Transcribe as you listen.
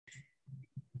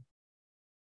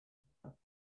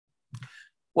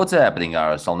What's happening,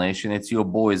 RSL Nation? It's your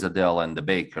boys Adele and the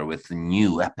Baker with a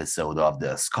new episode of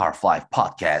the Scarf Life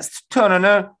podcast.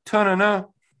 Turner,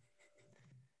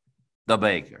 the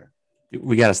Baker.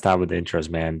 We got to stop with the intros,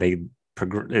 man.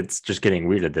 It's just getting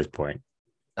weird at this point.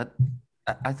 I,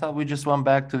 I thought we just went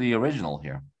back to the original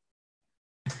here.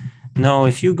 No,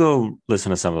 if you go listen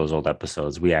to some of those old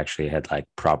episodes, we actually had like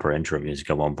proper intro music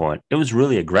at one point. It was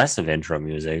really aggressive intro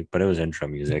music, but it was intro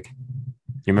music.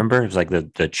 You remember? It was like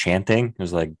the chanting. It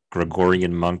was like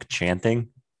Gregorian monk chanting.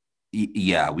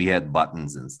 Yeah, we had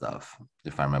buttons and stuff,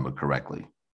 if I remember correctly.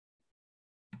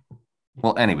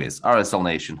 Well, anyways, RSL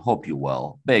Nation, hope you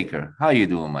well. Baker, how you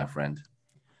doing, my friend?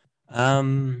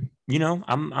 I'm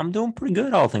doing pretty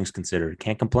good, all things considered.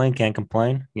 Can't complain, can't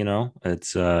complain.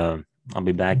 It's I'll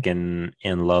be back in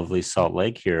lovely Salt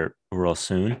Lake here real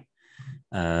soon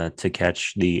to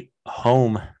catch the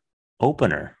home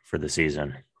opener for the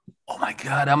season. Oh my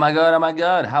god! Oh my god! Oh my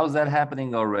god! How's that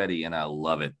happening already? And I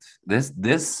love it.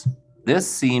 This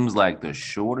seems like the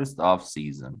shortest off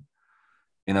season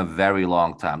in a very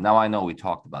long time. Now I know we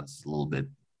talked about this a little bit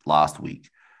last week.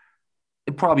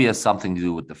 It probably has something to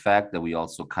do with the fact that we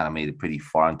also kind of made it pretty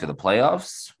far into the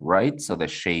playoffs, right? So that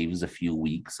shaves a few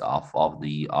weeks off of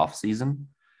the off season.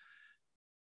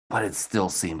 But it still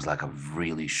seems like a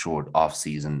really short off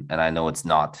season, and I know it's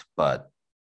not, but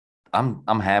I'm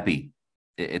happy.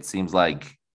 It seems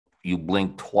like you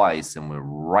blink twice and we're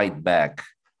right back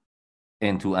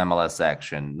into MLS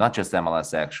action, not just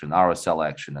MLS action, RSL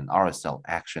action, and RSL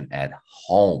action at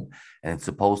home. And it's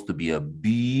supposed to be a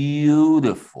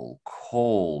beautiful,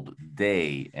 cold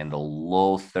day in the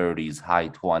low 30s, high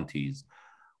 20s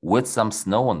with some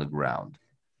snow on the ground.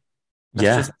 That's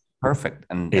Yeah, just perfect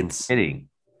and it's fitting.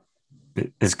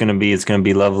 it's gonna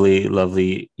be lovely,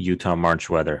 lovely Utah March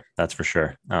weather. That's for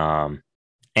sure.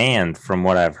 And from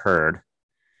what I've heard,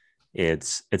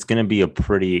 it's gonna be a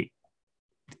pretty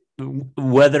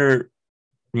weather,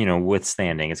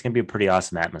 withstanding. It's gonna be a pretty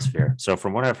awesome atmosphere. So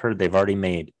from what I've heard, they've already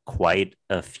made quite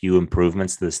a few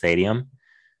improvements to the stadium.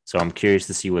 So I'm curious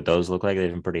to see what those look like.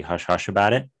 They've been pretty hush hush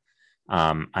about it.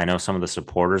 I know some of the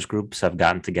supporters groups have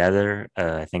gotten together,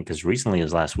 I think as recently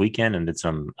as last weekend, and did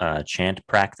some chant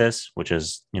practice, which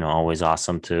is always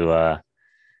awesome to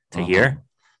Mhm. hear.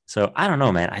 So I don't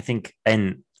know, man. I think,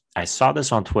 and I saw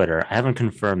this on Twitter. I haven't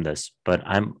confirmed this, but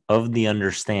I'm of the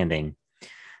understanding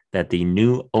that the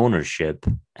new ownership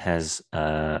has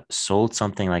sold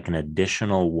something like an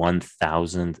additional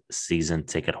 1,000 season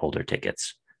ticket holder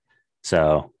tickets.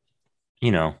 So,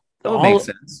 you know, That would make all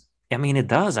sense. I mean, it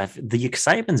does. The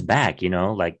excitement's back.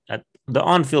 The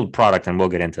on-field product, and we'll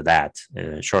get into that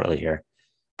shortly here.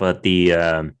 But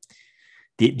the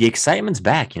excitement's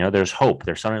back. There's hope.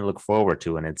 There's something to look forward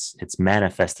to, and it's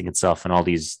manifesting itself in all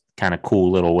these kind of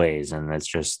cool little ways, and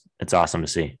it's awesome to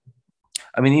see.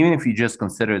 I mean, even if you just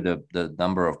consider the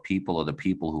number of people or the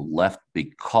people who left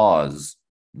because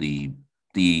the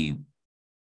the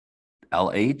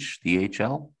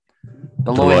DHL,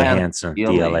 the Deloy Loyhan Hansen,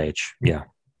 DLA, DLH. Yeah,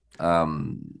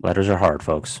 um, letters are hard,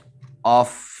 folks.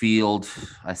 off field.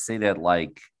 I say that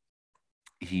like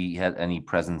he had any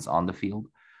presence on the field,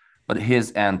 but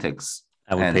his antics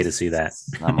I would and pay to see that.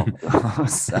 some of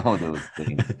some of those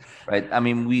things, right? I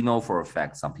mean, we know for a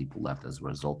fact some people left as a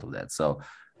result of that. So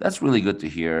that's really good to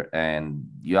hear. And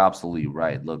you're absolutely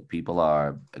right. Look, people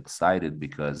are excited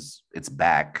because it's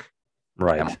back.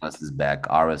 Right. MLS is back.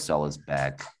 RSL is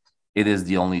back. It is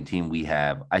the only team we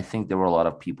have. I think there were a lot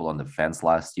of people on the fence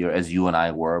last year, as you and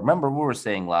I were. Remember, we were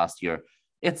saying last year,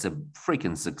 it's a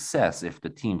freaking success if the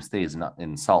team stays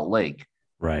in Salt Lake,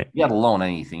 Right. let alone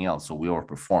anything else. So we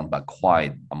overperformed by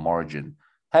quite a margin.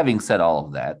 Having said all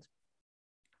of that,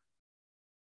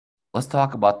 let's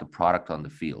talk about the product on the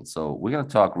field. So we're going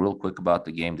to talk real quick about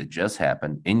the game that just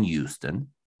happened in Houston.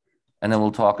 And then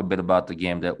we'll talk a bit about the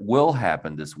game that will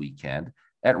happen this weekend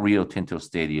at Rio Tinto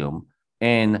Stadium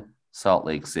in Salt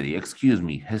Lake City. Excuse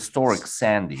me, historic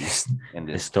Sandy in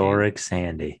this case. Historic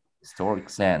Sandy. Historic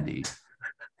Sandy.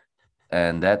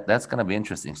 And that's gonna be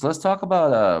interesting. So let's talk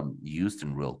about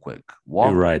Houston real quick. You're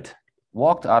Walked right.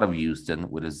 walked out of Houston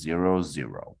with a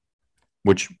 0-0.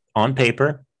 Which on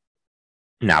paper,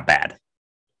 not bad.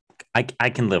 I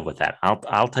can live with that.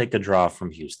 I'll take a draw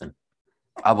from Houston.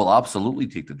 I will absolutely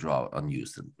take the draw on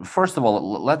Houston. First of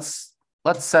all, let's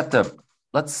set the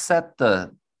let's set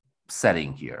the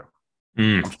setting here.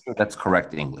 Mm, I'm sure that's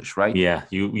correct English, right? yeah,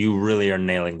 you really are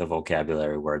nailing the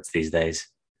vocabulary words these days.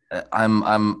 Uh, I'm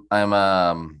I'm I'm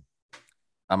um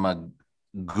I'm a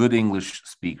good English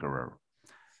speaker.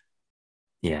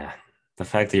 Yeah, the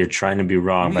fact that you're trying to be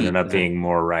wrong but We end up as a being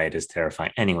more right is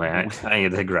terrifying. Anyway, we, I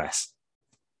digress.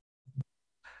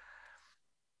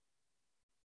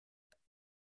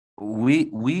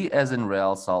 we as in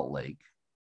Real Salt Lake,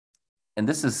 and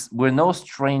we're no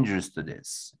strangers to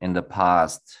this in the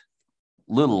past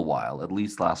little while, at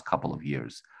least last couple of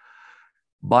years,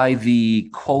 by the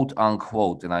quote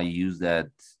unquote, and I use that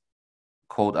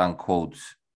quote unquote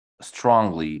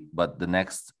strongly, but the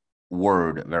next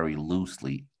word very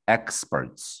loosely,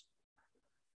 experts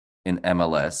in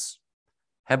MLS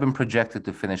have been projected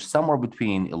to finish somewhere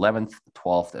between 11th,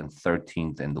 12th, and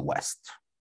 13th in the West.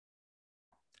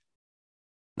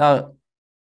 Now,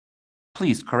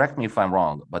 please correct me if I'm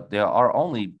wrong, but there are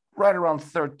only right around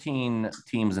 13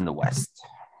 teams in the West.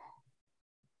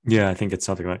 Yeah, I think it's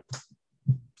something like,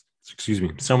 excuse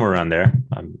me, somewhere around there.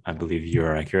 I believe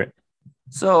you're accurate.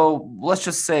 So let's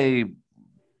just say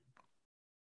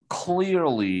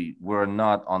clearly we're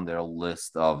not on their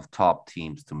list of top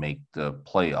teams to make the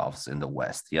playoffs in the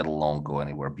West, yet alone go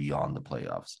anywhere beyond the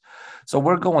playoffs. So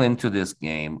we're going into this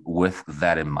game with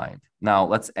that in mind. Now,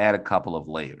 let's add a couple of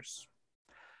layers.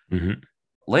 Mm-hmm.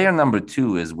 Layer number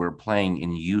 2 is we're playing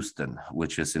in Houston,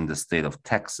 which is in the state of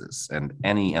Texas. And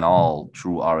any and all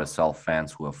true RSL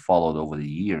fans who have followed over the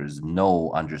years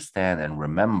know, understand, and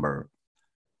remember,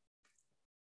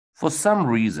 for some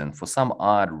reason, for some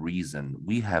odd reason,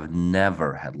 we have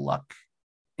never had luck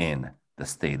in the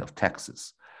state of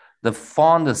Texas. The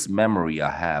fondest memory I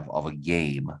have of a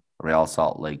game Real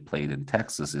Salt Lake played in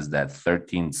Texas is that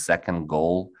 13-second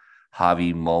goal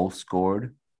Javi Mo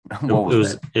scored.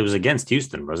 It was against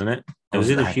Houston, wasn't it? It was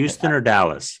either Houston or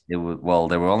Dallas. It was, well,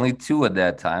 there were only 2 at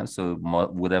that time, so it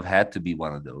would have had to be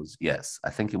one of those. Yes, I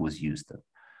think it was Houston.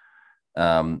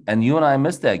 And you and I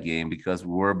missed that game because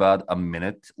we were about a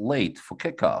minute late for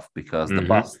kickoff because the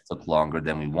bus took longer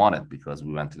than we wanted because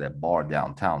we went to that bar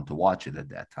downtown to watch it at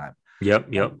that time. Yep.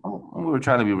 We were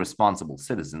trying to be responsible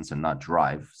citizens and not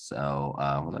drive. So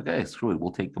we're like, hey, screw it.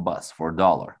 We'll take the bus for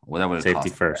 $1, whatever it Safety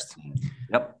costs. first.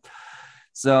 Yep.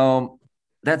 So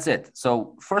that's it.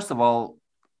 So first of all,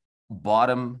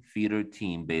 bottom feeder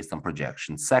team based on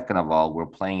projection. Second of all, we're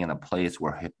playing in a place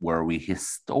where we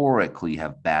historically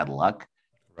have bad luck.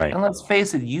 Right. And let's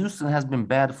face it, Houston has been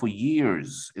bad for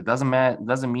years. It doesn't matter. It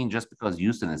doesn't mean just because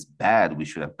Houston is bad, we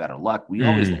should have better luck. We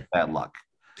always have bad luck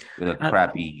with a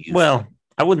crappy Houston. Well,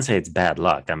 I wouldn't say it's bad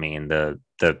luck. I mean,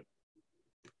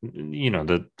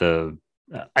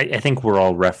 I think we're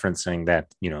all referencing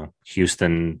that,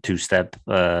 Houston two-step,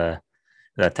 that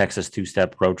Texas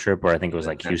two-step road trip where I think it was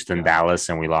like Houston, Dallas,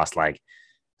 and we lost like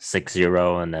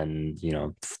 6-0 and then,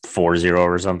 4-0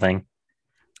 or something.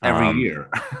 Every year.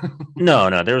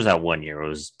 No, there was that one year. It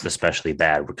was especially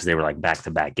bad because they were like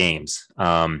back-to-back games.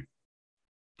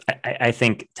 I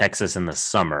think Texas in the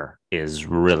summer is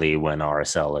really when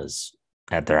RSL is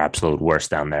at their absolute worst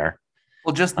down there.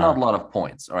 Well, just not a lot of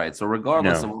points. All right. So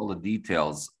regardless of all the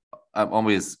details, I'm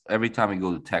always, every time we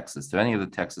go to Texas, to any of the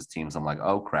Texas teams, I'm like,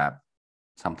 oh, crap,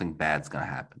 something bad's going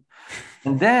to happen.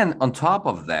 And then on top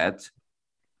of that,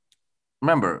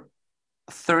 remember,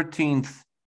 13th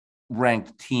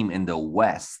ranked team in the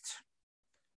West.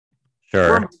 Sure.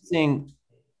 We're missing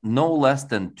no less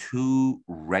than 2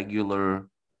 regular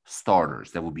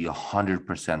starters that would be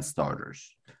 100%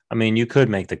 starters. I mean, you could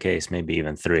make the case, maybe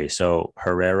even 3. So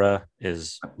Herrera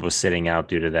was sitting out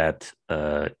due to that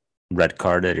red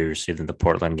card that he received in the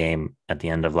Portland game at the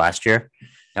end of last year.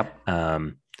 Yep.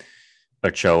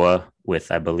 Ochoa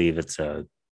with, I believe it's I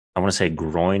want to say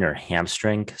groin or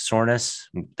hamstring soreness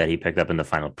that he picked up in the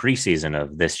final preseason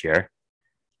of this year.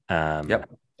 Yep.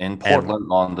 In Portland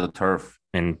on the turf.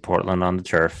 In Portland on the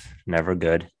turf. Never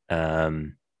good.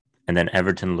 And then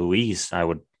Everton Luis, I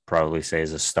would probably say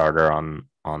is a starter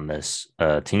on this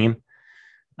team.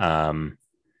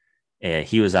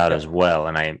 He was out as well.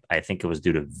 And I think it was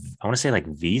due to, I want to say like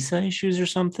visa issues or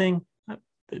something,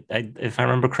 if I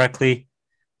remember correctly.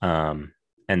 And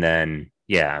then,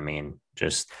 yeah, I mean,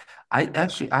 just. I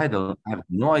have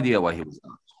no idea why he was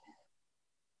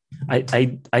out.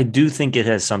 I do think it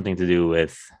has something to do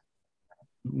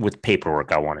with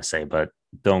paperwork, I want to say, but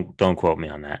don't quote me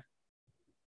on that.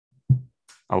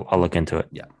 I'll look into it.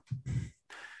 Yeah.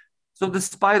 So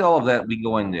despite all of that, we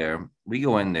go in there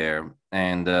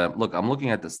and look, I'm looking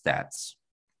at the stats.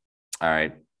 All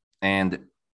right. And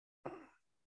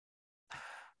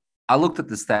I looked at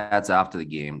the stats after the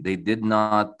game. They did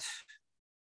not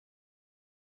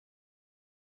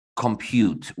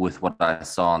compute with what I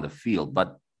saw on the field,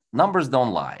 but numbers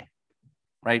don't lie,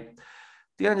 right? At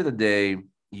the end of the day,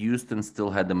 Houston still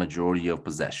had the majority of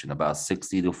possession, about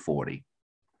 60-40.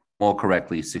 More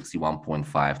correctly,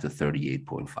 61.5 to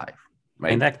 38.5.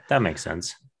 Right? And that makes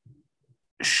sense.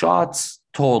 Shots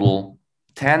total,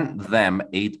 10 them,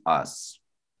 8 us.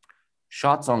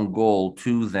 Shots on goal,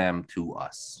 2 them, 2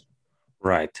 us.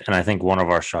 Right. And I think one of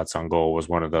our shots on goal was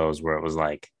one of those where it was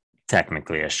like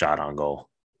technically a shot on goal.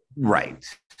 Right.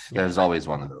 Yeah. There's always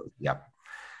one of those. Yep.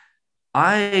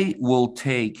 I will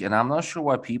take, and I'm not sure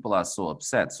why people are so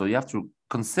upset. So you have to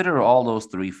consider all those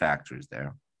three factors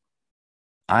there.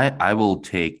 I will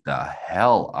take the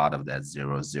hell out of that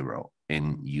 0-0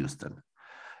 in Houston.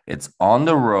 It's on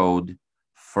the road,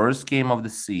 first game of the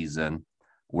season.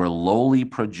 We're lowly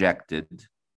projected,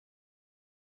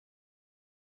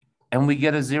 and we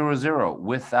get a 0-0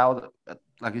 without,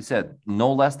 like you said,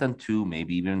 no less than two,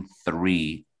 maybe even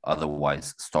three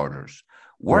otherwise starters.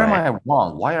 Where am Right. I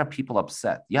wrong? Why are people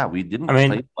upset? Yeah, we I didn't play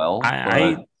mean, well, I but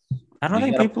I, I don't we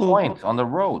think got a people point on the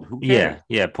road. Who cares?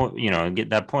 yeah, point get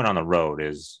that point on the road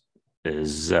is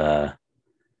is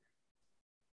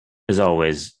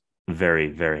always very,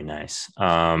 very nice.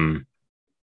 No,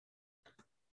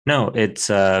 it's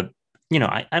I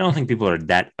don't think people are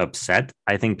that upset.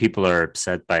 I think people are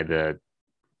upset by the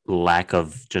lack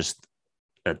of just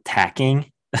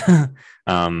attacking.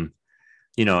 um,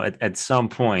 at some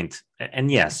point,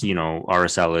 and yes,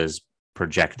 RSL is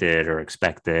projected or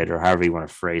expected or however you want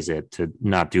to phrase it to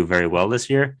not do very well this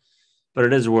year. But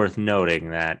it is worth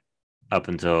noting that up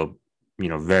until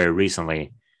very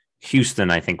recently,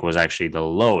 Houston I think was actually the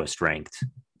lowest ranked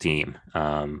team.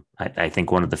 I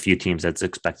think one of the few teams that's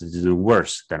expected to do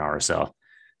worse than RSL.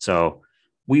 So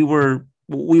we were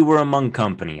among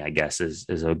company, I guess is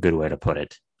a good way to put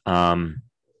it.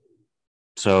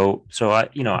 So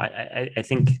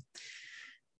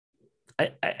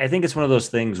I think it's one of those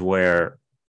things where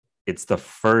it's the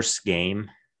first game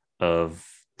of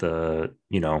the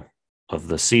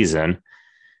season.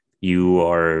 You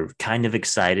are kind of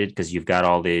excited because you've got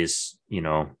all these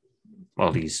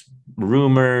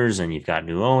rumors, and you've got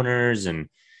new owners, and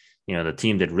the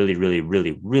team did really, really,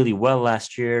 really, really well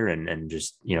last year, and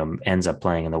just ends up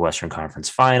playing in the Western Conference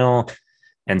Final,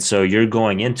 and so you're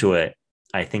going into it,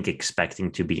 I think,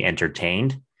 expecting to be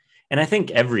entertained. And I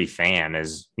think every fan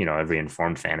is, every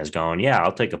informed fan is going, yeah,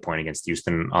 I'll take a point against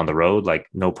Houston on the road, like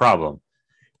no problem.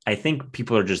 I think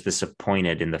people are just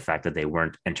disappointed in the fact that they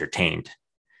weren't entertained.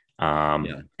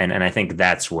 Yeah. And I think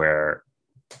that's where,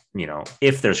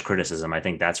 if there's criticism, I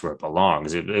think that's where it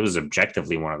belongs. It was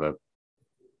objectively one of the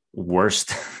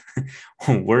worst,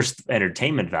 worst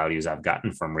entertainment values I've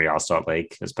gotten from Real Salt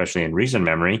Lake, especially in recent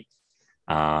memory.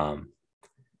 Um,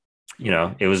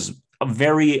 it was a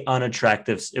very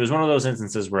unattractive. It was one of those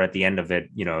instances where at the end of it,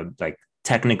 like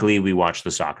technically we watched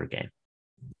the soccer game.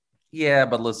 Yeah,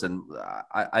 but listen,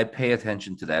 I pay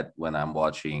attention to that when I'm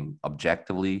watching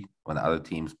objectively when other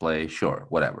teams play. Sure,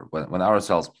 whatever. When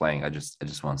RSL's playing, I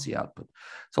just want to see output.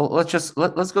 So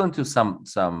let's go into some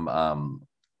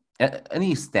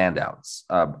any standouts.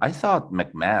 I thought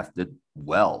McMath did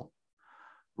well,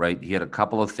 right? He had a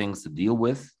couple of things to deal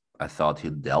with. I thought he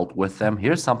dealt with them.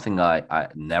 Here's something I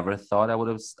never thought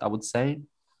I would say.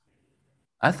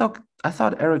 I thought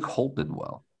Eric Holt did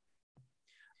well.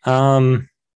 Um,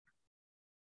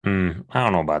 I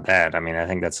don't know about that. I mean, I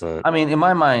think that's I mean, in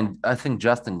my mind, I think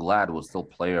Justin Glad was still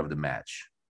player of the match.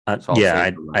 So I'll yeah. say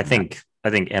it I around that.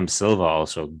 think M Silva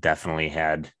also definitely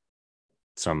had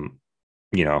some,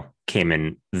 came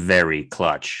in very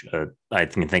clutch. I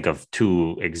can think of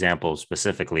two examples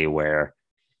specifically where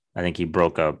I think he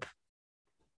broke up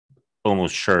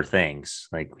almost sure things.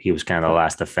 Like he was kind of the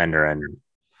last defender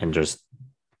and just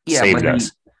Yeah, saved but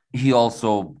us. he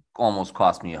also almost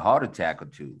cost me a heart attack or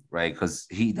two, right? Because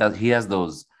he has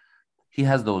those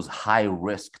high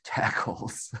risk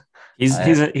tackles.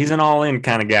 I He's an all in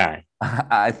kind of guy.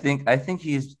 I think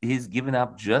he's given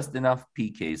up just enough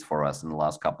PKs for us in the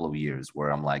last couple of years where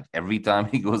I'm like every time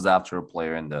he goes after a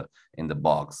player in the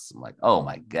box, I'm like, oh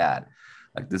my God.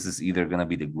 Like this is either gonna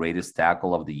be the greatest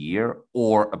tackle of the year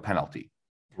or a penalty.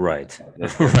 Right. There-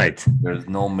 There's Right. there's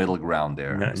no middle ground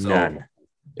there. So None.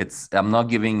 I'm not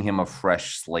giving him a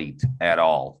fresh slate at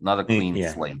all, not a clean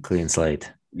Yeah. slate, Clean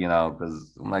slate.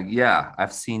 because I'm like, yeah,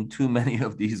 I've seen too many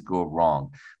of these go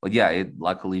wrong. But yeah, it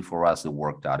luckily for us, it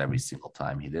worked out every single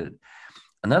time he did it.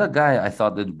 Another guy I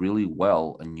thought did really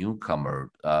well, a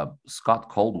newcomer, Scott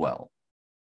Coldwell.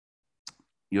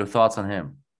 Your thoughts on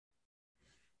him?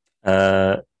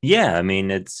 Yeah, I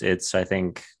mean I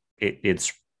think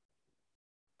it's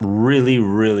really,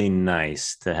 really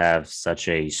nice to have such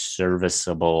a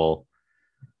serviceable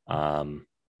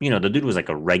the dude was like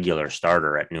a regular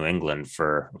starter at New England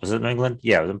for was it New England?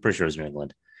 Yeah, I'm pretty sure it was New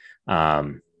England.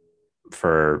 Um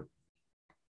for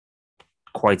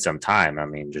quite some time. I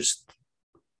mean, just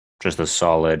a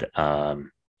solid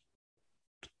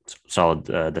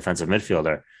defensive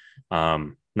midfielder.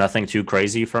 Nothing too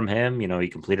crazy from him. He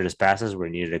completed his passes where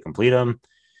he needed to complete them.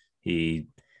 He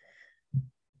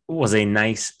was a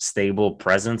nice, stable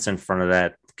presence in front of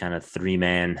that kind of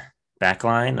three-man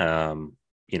backline.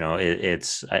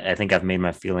 I think I've made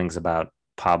my feelings about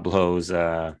Pablo's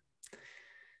and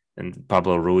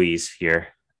Pablo Ruiz here.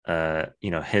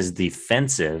 His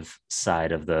defensive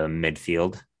side of the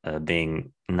midfield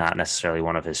being not necessarily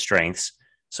one of his strengths.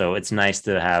 So it's nice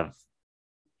to have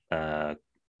uh,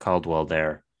 Caldwell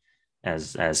there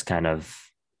as kind of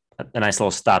a nice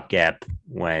little stopgap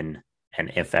when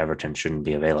and if Everton shouldn't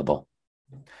be available.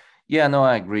 Yeah, no,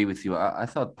 I agree with you. I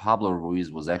thought Pablo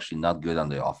Ruiz was actually not good on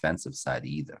the offensive side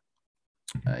either.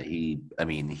 I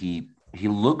mean, he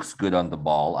looks good on the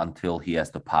ball until he has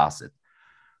to pass it.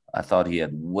 I thought he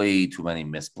had way too many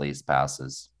misplaced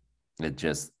passes.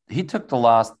 He took the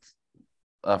last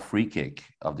free kick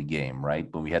of the game, right?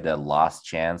 When we had that last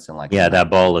chance and like Yeah, that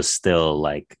ball is still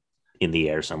like in the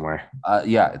air somewhere.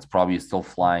 yeah, it's probably still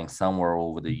flying somewhere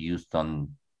over the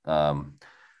Houston. Um,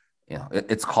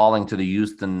 it's calling to the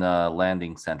Houston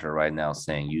landing center right now,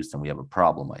 saying, "Houston, we have a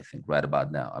problem." I think right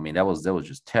about now. I mean, that was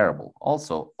just terrible.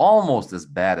 Also, almost as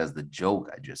bad as the joke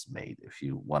I just made, if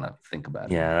you want to think about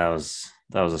it. Yeah,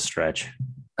 that was a stretch.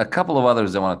 A couple of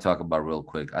others I want to talk about real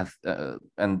quick.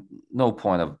 And no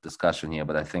point of discussion here,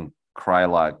 but I think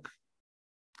Krylock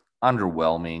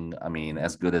underwhelming. I mean,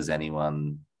 as good as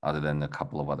anyone other than a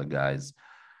couple of other guys,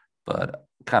 but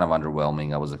kind of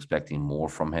underwhelming. I was expecting more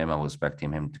from him. I was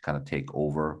expecting him to kind of take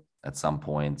over at some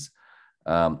points.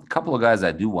 A couple of guys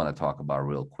I do want to talk about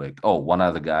real quick. Oh, one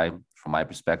other guy from my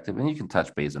perspective, and you can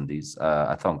touch base on these.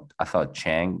 I thought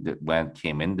Chang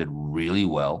came in did really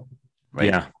well, right?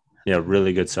 Yeah, yeah,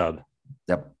 really good sub.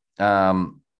 Yep.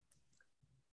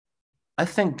 I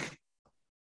think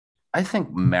I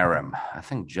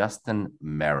think Justin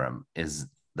Merrim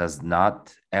does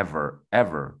not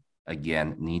ever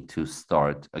again need to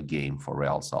start a game for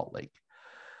Real Salt Lake.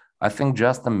 I think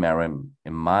Justin Merrim,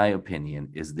 in my opinion,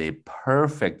 is the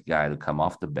perfect guy to come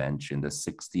off the bench in the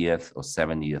 60th or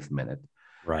 70th minute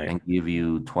Right. and give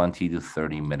you 20 to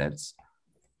 30 minutes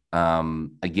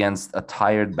against a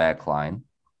tired back line.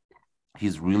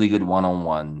 He's really good one on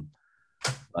one,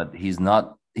 but he's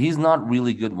not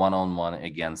really good one on one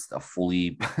against a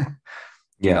fully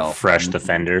you Yeah, know fresh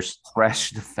defenders.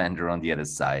 fresh defender on the other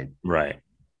side. Right.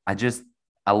 I just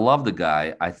I love the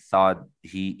guy. I thought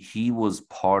he was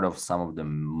part of some of the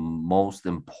most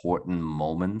important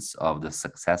moments of the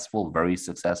very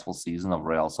successful season of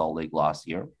Real Salt Lake last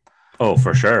year. Oh,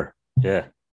 for sure. Yeah.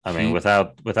 I mean, He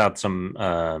without some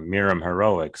Miram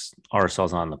heroics,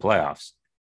 Arsenal's not in the playoffs.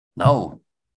 no,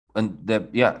 and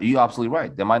that yeah, you're absolutely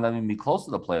right. They might not even be close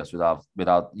to the playoffs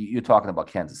without you're talking about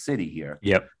Kansas City here.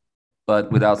 Yep.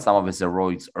 But without some of his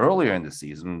heroics earlier in the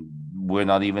season, we're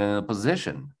not even in a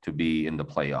position to be in the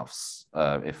playoffs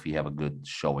if we have a good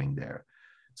showing there.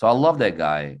 So I love that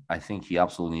guy. I think he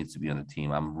absolutely needs to be on the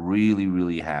team. I'm really,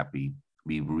 really happy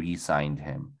we re-signed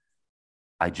him.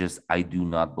 I do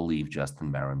not believe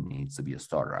Justin Barron needs to be a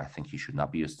starter. I think he should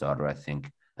not be a starter. I think,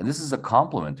 and this is a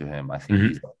compliment to him. I think Mhm.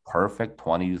 he's a perfect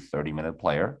 20 to 30 minute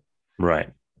player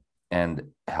Right.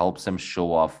 and helps him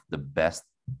show off the best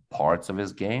parts of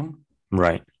his game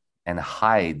Right. and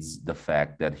hides the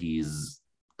fact that he's,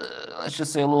 let's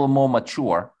just say, a little more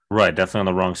mature. Right. Definitely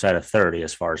on the wrong side of 30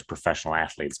 as far as professional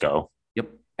athletes go. Yep.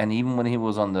 And even when he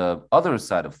was on the other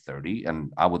side of 30,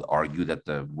 and I would argue that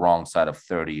the wrong side of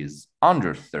 30 is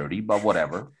under 30, but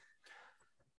whatever,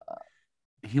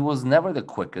 he was never the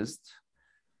quickest.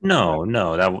 No,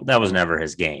 no, that was never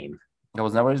his game. That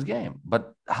was never his game.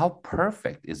 But how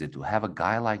perfect is it to have a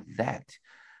guy like that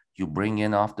you bring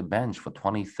in off the bench for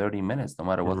 20, 30 minutes, no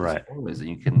matter what the Right. score is? And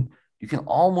you can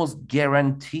almost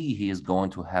guarantee he is going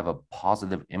to have a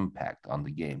positive impact on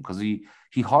the game because he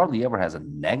hardly ever has a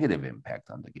negative impact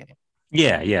on the game.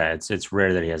 Yeah, yeah. It's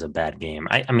rare that he has a bad game.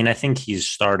 I mean, I think he's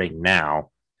starting now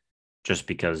just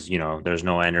because, there's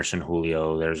no Anderson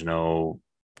Julio, there's no,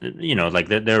 like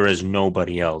there is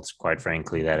nobody else, quite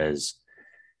frankly, that is,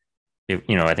 if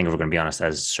I think if we're going to be honest,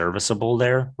 as serviceable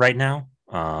there right now,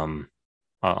 on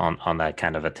that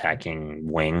kind of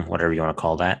attacking wing, whatever you want to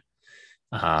call that.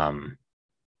 Um,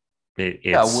 Yeah,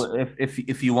 it's well,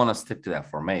 if you want to stick to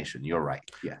that formation, you're right.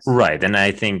 Yes. right. And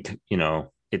I think,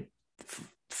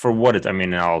 for what it's, I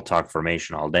mean, I'll talk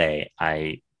formation all day.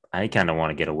 I kind of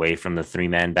want to get away from the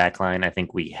three-man back line. I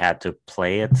think we had to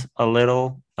play it a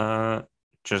little,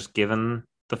 just given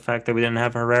the fact that we didn't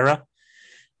have Herrera.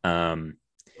 Um,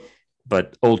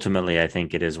 but ultimately, I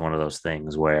think it is one of those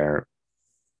things where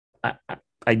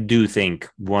I do think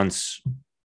once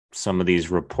some of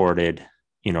these reported,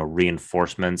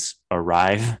 reinforcements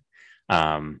arrive,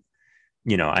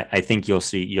 I think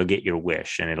you'll get your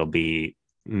wish, and it'll be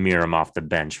Miram off the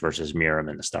bench versus Miram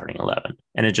in the starting 11,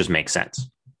 and it just makes sense.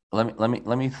 Let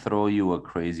me throw you a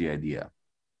crazy idea.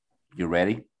 You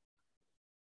ready?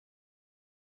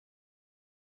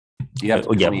 You have to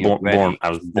Yeah, tell me you're ready. I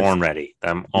was This born ready.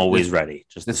 I'm this always ready.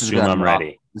 Just this is assume gonna I'm knock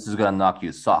ready. this is gonna knock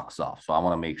your socks off. So I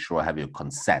want to make sure I have your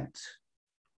consent.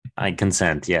 I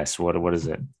consent. Yes. What is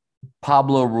it?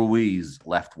 Pablo Ruiz,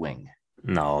 left wing.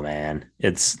 No, man.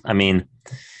 I mean,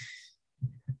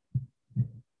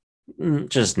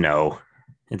 just no.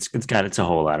 It's a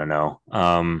whole lot of no.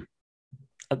 You're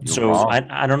So wrong.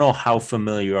 I don't know how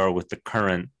familiar you are with the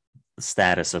current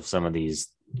status of some of these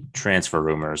transfer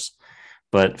rumors,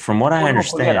 but from what I Oh no,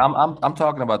 forget. It. understand, I'm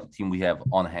talking about the team we have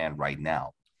on hand right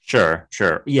now. sure.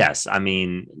 Yes. I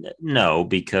mean, no,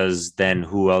 because then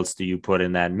who else do you put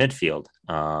in that midfield?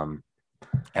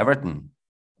 Everton.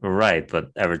 Right,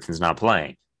 but Everton's not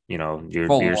playing. You're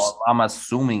Well, I'm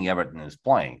assuming Everton is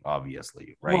playing,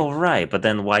 obviously, right? well, right, but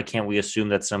then why can't we assume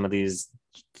that some of these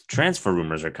transfer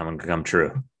rumors are coming to come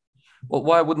true? Well,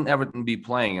 why wouldn't Everton be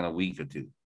playing in a week or two?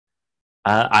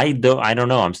 I don't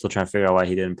know. I'm still trying to figure out why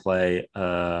he didn't play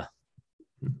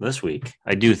this week.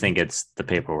 I do think it's the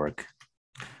paperwork.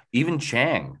 Even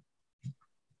Chang.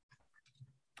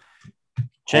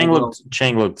 Chang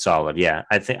looked solid. Yeah,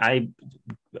 I think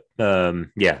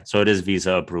yeah. So it is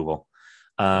visa approval.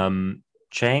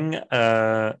 Chang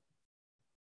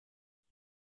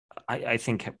I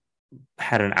think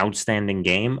had an outstanding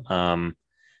game.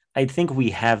 I think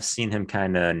we have seen him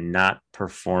kind of not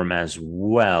perform as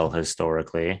well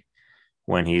historically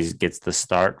when he gets the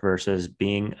start versus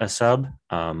being a sub.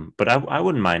 But I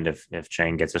wouldn't mind if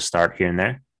Chang gets a start here and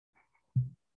there.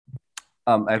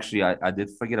 Actually, I did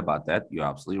forget about that. You're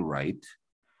absolutely right.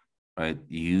 Right.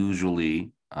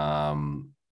 Usually,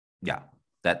 yeah,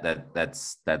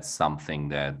 that's something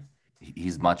that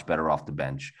he's much better off the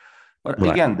bench. But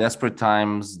Right. again, desperate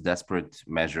times, desperate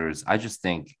measures. I just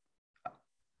think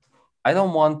I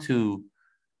don't want to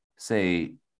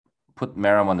say put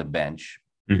Merrim on the bench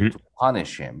Mm-hmm. to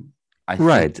punish him. I think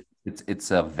Right.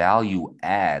 it's a value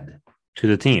add. To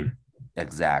the team.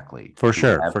 Exactly. For To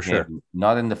sure. have For sure. him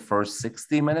not in the first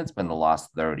 60 minutes, but in the last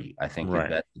 30. I think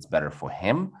Right. it's better for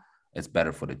him. It's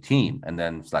better for the team. And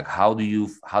then it's like, how do you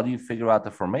figure out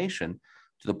the formation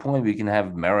to the point where you can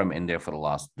have Merrim in there for the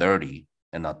last 30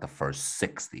 and not the first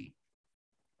 60,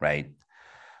 right?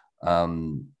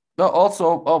 But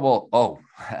also,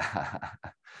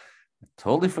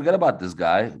 totally forget about this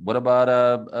guy. What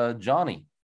about Johnny?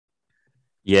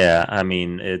 Yeah. I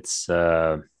mean, it's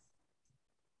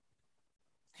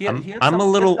He had some I'm a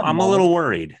moments. little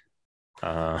worried.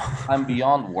 Uh I'm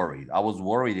beyond worried. I was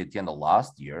worried at the end of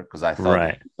last year because I thought he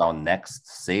right. was our next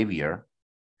savior.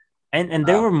 And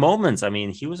there were moments. I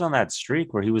mean, he was on that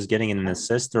streak where he was getting an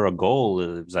assist or a goal.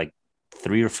 It was like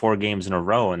 3 or 4 games in a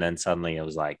row, and then suddenly it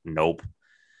was like, nope.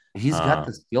 He's got Uh,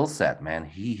 the skill set, man.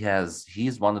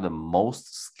 He's one of the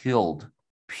most skilled,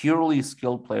 purely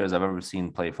skilled players I've ever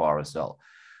seen play for RSL.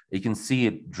 You can see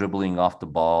it dribbling off the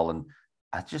ball, and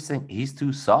I just think he's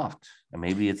too soft. And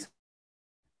maybe it's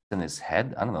in his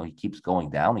head. I don't know. He keeps going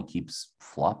down. He keeps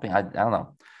flopping. I don't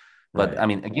know. But right. I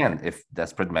mean, again, if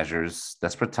desperate measures,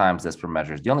 desperate times, desperate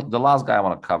measures. The last guy I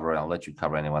want to cover, and I'll let you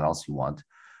cover anyone else you want.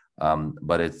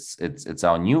 But it's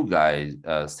our new guy,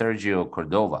 Sergio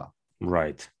Cordova.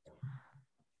 Right.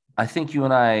 I think you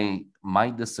and I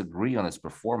might disagree on his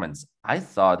performance. I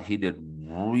thought he did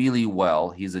really well.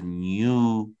 He's a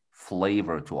new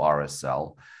flavor to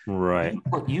RSL. Right.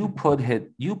 You put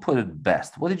it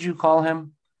best. What did you call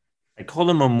him? I called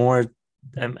him a more.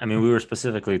 I mean, we were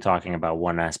specifically talking about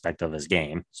one aspect of his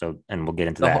game, and we'll get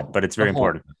into The that, whole but it's the very whole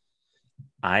important.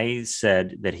 I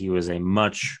said that he was a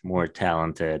much more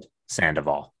talented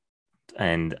Sandoval,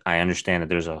 and I understand that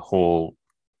there's a whole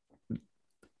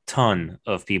ton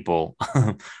of people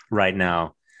right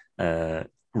now uh,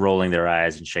 rolling their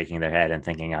eyes and shaking their head and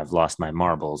thinking I've lost my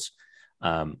marbles.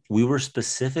 We were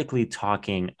specifically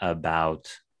talking about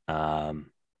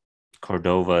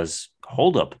Cordova's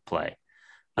hold-up play.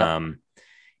 Yep.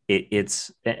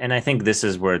 And I think this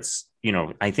is where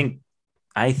I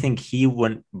think he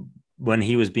when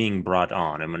he was being brought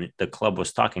on and when the club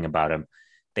was talking about him,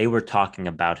 they were talking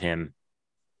about him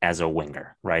as a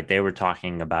winger, right? They were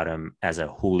talking about him as a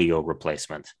Julio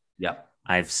replacement. Yep.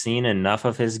 I've seen enough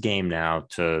of his game now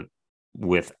to,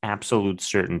 with absolute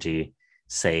certainty,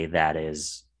 say that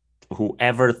is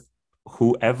whoever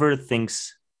whoever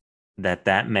thinks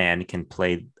that man can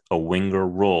play a winger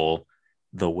role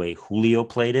the way Julio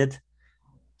played it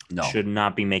No. should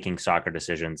not be making soccer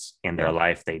decisions in their Yeah.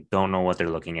 life. They don't know what they're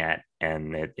looking at,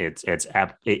 and it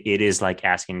is like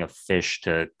asking a fish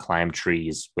to climb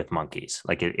trees with monkeys.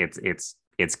 Like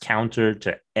It's counter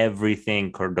to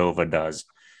everything Cordova does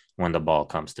when the ball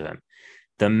comes to him.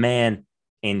 The man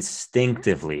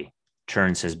instinctively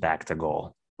turns his back to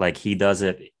goal. Like he does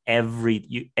it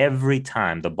every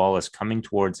time the ball is coming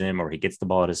towards him or he gets the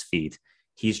ball at his feet.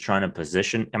 He's trying to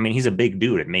position. I mean, he's a big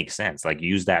dude. It makes sense. Like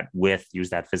use that width, use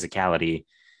that physicality,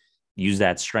 use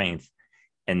that strength.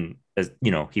 And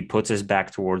he puts his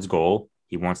back towards goal.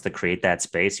 He wants to create that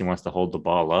space. He wants to hold the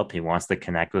ball up. He wants to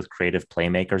connect with creative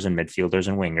playmakers and midfielders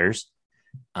and wingers.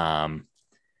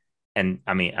 And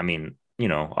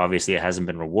obviously it hasn't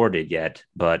been rewarded yet,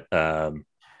 but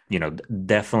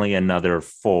definitely another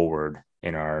forward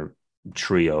in our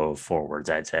trio of forwards,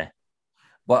 I'd say.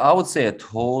 Well, I would say a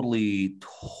totally.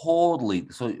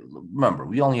 So remember,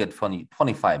 we only had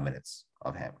 25 minutes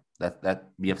of him. That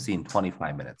we have seen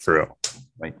 25 minutes. True.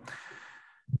 Right.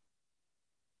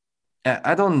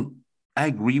 I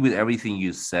agree with everything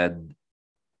you said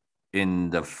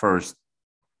in the first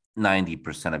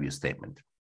 90% of your statement,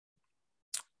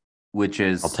 which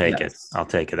is I'll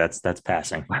take it. That's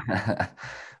passing.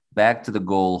 Back to the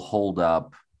goal, hold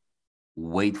up,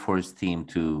 wait for his team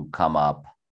to come up,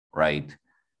 right?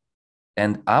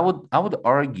 And I would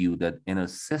argue that in a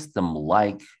system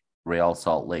like Real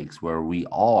Salt Lakes, where we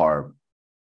are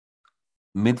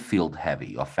midfield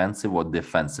heavy, offensive or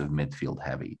defensive midfield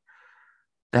heavy,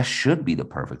 that should be the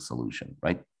perfect solution,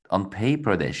 right? On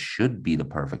paper, that should be the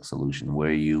perfect solution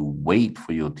where you wait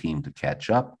for your team to catch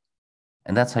up,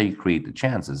 and that's how you create the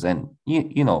chances. And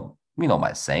you know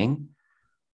my saying.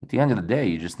 At the end of the day,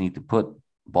 you just need to put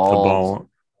balls the ball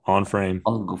on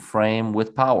frame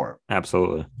with power.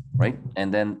 Absolutely. Right.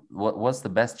 And then what's the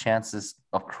best chances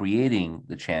of creating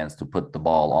the chance to put the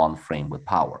ball on frame with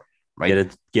power?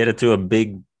 Right. Get it to a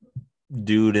big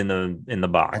dude in the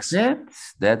box.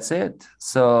 That's it.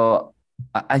 So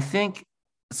I think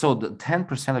so. The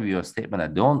 10% of your statement I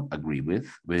don't agree with,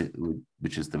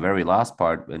 which is the very last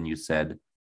part when you said,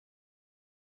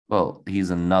 well, he's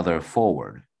another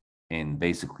forward in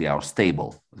basically our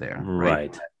stable there.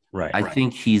 Right. I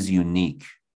think he's unique.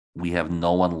 We have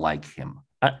no one like him.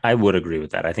 I would agree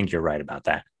with that. I think you're right about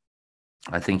that.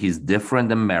 I think he's different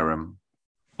than Meram.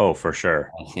 Oh, for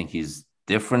sure. I think he's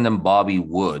different than Bobby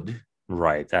Wood.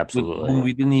 Right, absolutely. Whom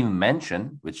we didn't even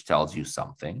mention, which tells you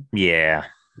something. Yeah.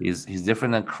 He's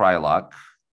different than Krylak.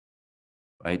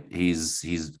 Right? He's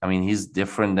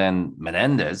different than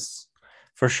Menendez.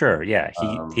 For sure. Yeah.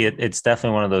 It's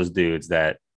definitely one of those dudes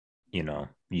that,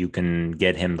 you can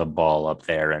get him the ball up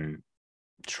there and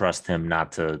trust him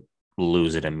not to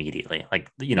lose it immediately. Like,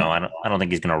 I don't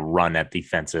think he's going to run at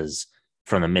defenses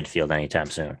from the midfield anytime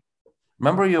soon.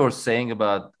 Remember you were saying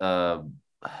about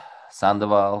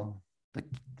Sandoval,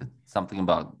 something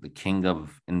about the king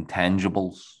of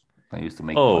intangibles. I used to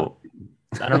make. I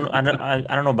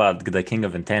don't know about the king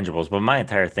of intangibles, but my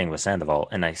entire thing with Sandoval,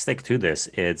 and I stick to this.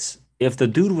 It's if the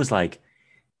dude was like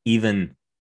even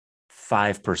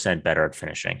 5% better at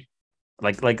finishing,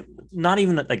 like not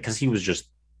even like because he was just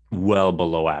well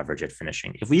below average at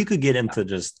finishing. If we could get him to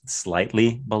just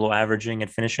slightly below averaging at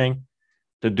finishing,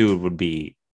 the dude would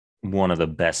be one of the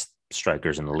best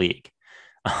strikers in the league.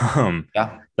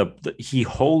 He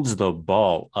holds the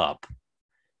ball up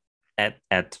at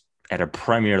a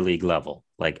Premier League level.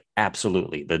 Like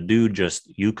absolutely, the dude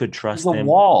you could trust him.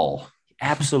 Wall.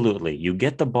 Absolutely, you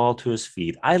get the ball to his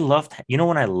feet. I loved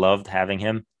when I loved having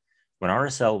him when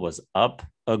RSL was up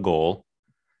a goal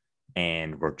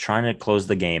and we're trying to close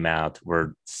the game out.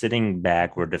 We're sitting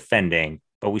back, we're defending,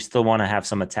 but we still want to have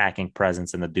some attacking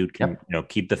presence, and the dude can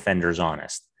keep defenders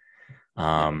honest.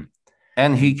 And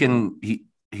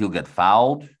he'll get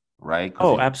fouled, right?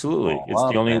 Oh, absolutely.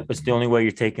 It's the only way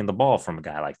you're taking the ball from a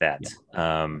guy like that.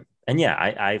 Yeah. And yeah,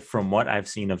 I from what I've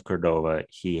seen of Cordova,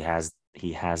 he has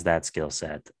that skill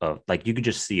set of like you could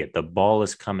just see it. The ball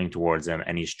is coming towards him,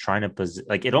 and he's trying to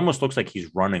like it almost looks like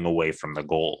he's running away from the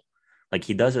goal. Like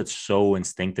he does it so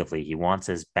instinctively. He wants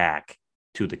his back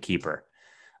to the keeper.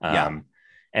 And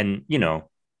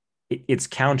it's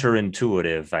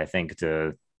counterintuitive, I think,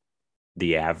 to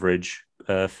the average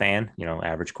fan,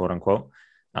 average quote unquote.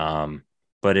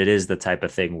 But it is the type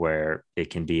of thing where it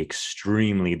can be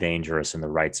extremely dangerous in the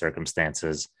right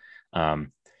circumstances.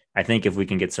 I think if we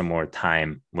can get some more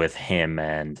time with him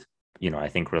and, I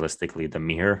think realistically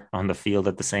Damir on the field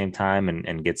at the same time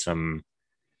and get some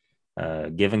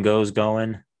give and goes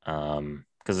going.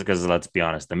 Because let's be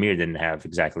honest, Damir didn't have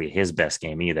exactly his best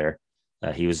game either.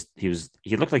 He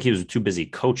looked like he was too busy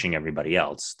coaching everybody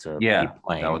else to keep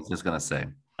playing. I was just gonna say.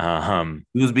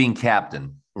 He was being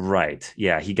captain. Right.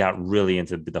 Yeah, he got really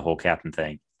into the whole captain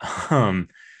thing.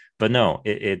 But no,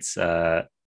 it's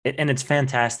And it's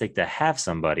fantastic to have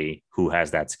somebody who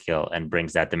has that skill and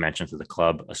brings that dimension to the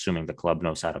club, assuming the club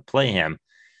knows how to play him.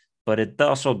 But it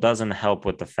also doesn't help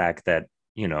with the fact that,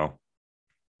 you know,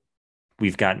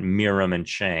 we've got Miram and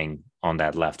Chang on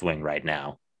that left wing right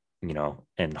now, you know,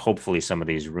 and hopefully some of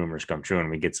these rumors come true and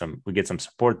we get some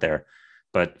support there.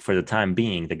 But for the time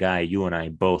being, the guy you and I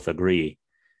both agree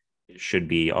should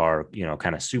be our, you know,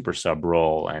 kind of super sub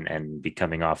role and be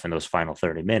coming off in those final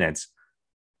 30 minutes,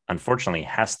 unfortunately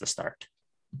has to start.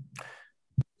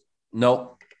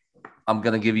 No, I'm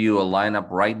gonna give you a lineup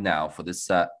right now for this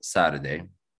Saturday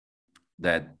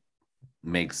that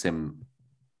makes him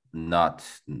not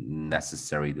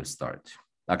necessary to start.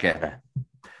 Okay. Okay.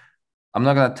 I'm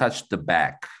not gonna touch the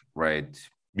back, right?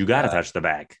 You got to touch the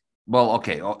back. Well,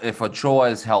 okay. If Ochoa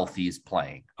is healthy, he's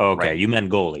playing. Okay. Right? You meant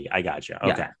goalie. I got you.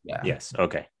 Okay. Yeah. Yes.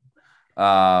 Okay.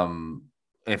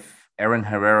 If Aaron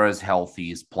Herrera is healthy,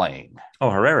 he's playing. Oh,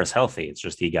 Herrera's healthy. It's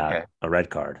just he got Okay. a red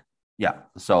card. Yeah.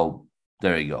 So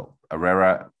there you go.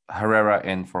 Herrera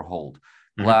in for hold.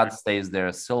 Mhm. Glad stays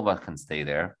there. Silva can stay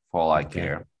there for all I Okay.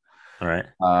 care. All right.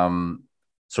 Um,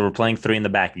 So we're playing three in the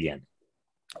back again.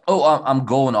 oh, I'm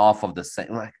going off of the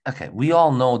same. Like, okay, we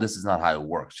all know this is not how it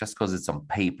works. Just because it's on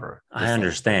paper, I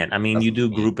understand. I mean, you do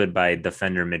group it by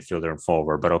defender, midfielder, and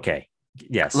forward, but okay.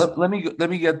 Yes. Let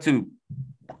me get to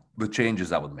the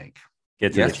changes I would make.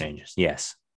 Get to the Yes. changes.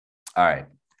 Yes. All right.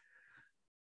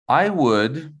 I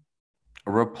would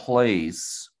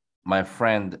replace my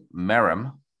friend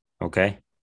Merrim Okay.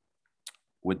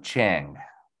 with Chang.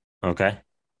 Okay.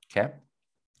 Okay.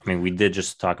 I mean, we did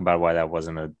just talk about why that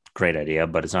wasn't a great idea,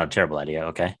 but it's not a terrible idea.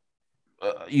 Okay.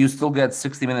 You still get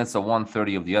 60 minutes of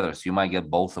 130 of the other. So you might get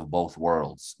both of both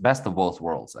worlds. Best of both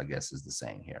worlds, I guess, is the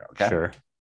saying here. Okay. Sure.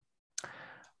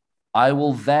 I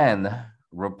will then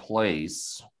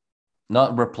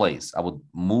not replace, I would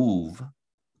move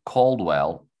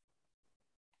Caldwell,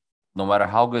 no matter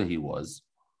how good he was,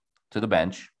 to the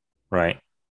bench Right.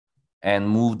 and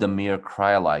move Damir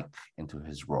Krylik into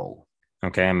his role.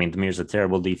 Okay. I mean, Demir's a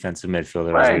terrible defensive midfielder,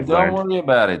 as Right. we've Don't learned. worry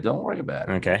about it. Don't worry about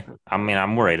it. Okay. I mean,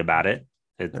 I'm worried about it.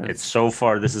 It's so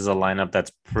far, this is a lineup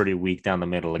that's pretty weak down the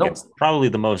middle Nope. against probably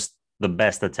the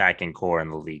best attacking core in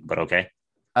the league, but okay.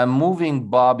 I'm moving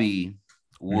Bobby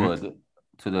Wood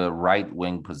to the right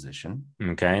wing position.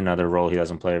 Okay. Another role he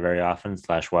doesn't play very often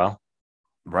 / well.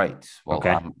 Right. Well,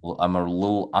 Okay. I'm a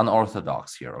little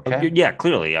unorthodox here. Okay. Yeah,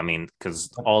 clearly. I mean,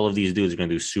 because all of these dudes are going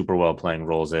to do super well playing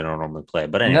roles they don't normally play.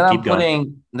 But And anyway, keep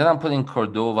going. then I'm putting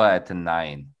Cordova at the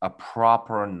 9, a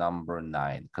proper number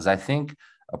 9, because I think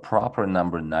a proper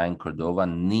number 9 Cordova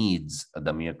needs a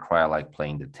Damir Krylik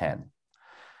playing the 10.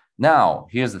 Now,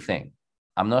 here's the thing.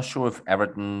 I'm not sure if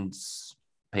Everton's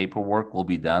paperwork will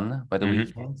be done by the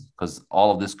weekend, because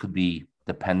all of this could be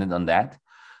dependent on that.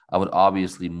 I would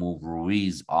obviously move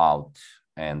Ruiz out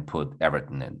and put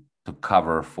Everton in to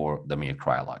cover for Damir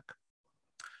Krylik.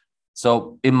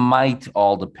 So it might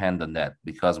all depend on that,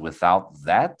 because without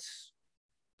that,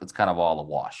 it's kind of all a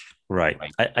wash. Right.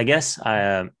 I guess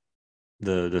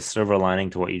the silver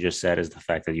lining to what you just said is the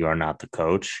fact that you are not the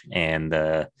coach, and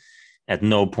at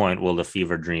no point will the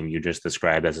fever dream you just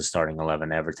described as a starting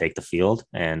 11 ever take the field,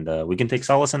 and we can take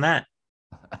solace in that.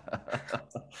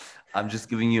 I'm just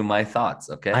giving you my thoughts,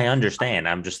 okay? I understand.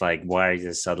 I'm just like, why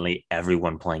is suddenly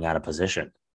everyone playing out of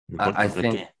position? I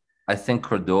think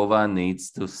Cordova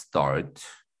needs to start.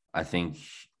 I think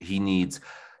he needs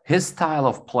his style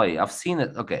of play. I've seen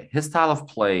it. Okay, his style of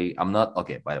play. By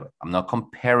the way, I'm not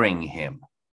comparing him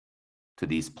to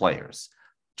these players,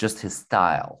 just his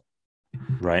style.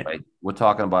 Right. We're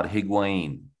talking about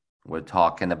Higuain. We're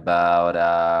talking about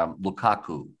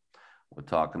Lukaku. We're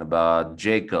talking about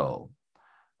Jaco.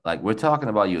 Like, we're talking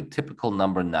about your typical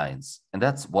number 9s. And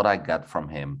that's what I got from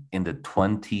him in the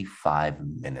 25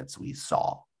 minutes we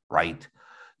saw, right?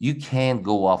 You can't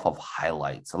go off of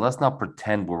highlights. And let's not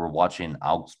pretend we were watching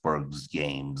Augsburg's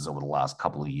games over the last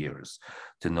couple of years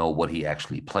to know what he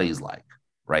actually plays like,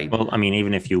 right? Well, I mean,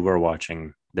 even if you were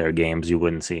watching their games, you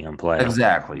wouldn't see him play.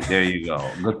 Exactly. There you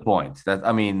go. Good point.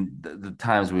 The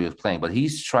times we was playing, but he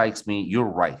strikes me. You're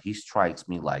right. He strikes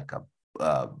me like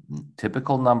a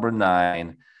typical number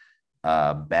 9,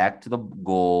 back to the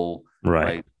goal,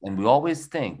 right? And we always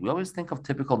think of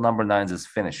typical number 9s as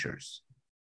finishers.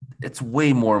 It's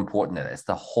way more important than that. It's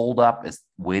the hold up. It's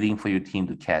waiting for your team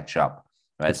to catch up,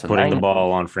 right? It's putting the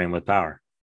ball on frame with power.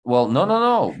 Well,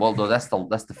 no. Well, that's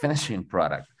the finishing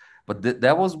product. But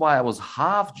that was why I was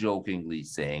half jokingly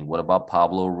saying, what about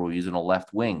Pablo Ruiz on the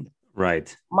left wing?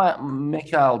 Right.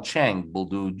 Mikhail Chang will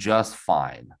do just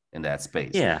fine in that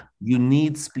space. Yeah. You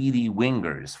need speedy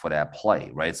wingers for that play,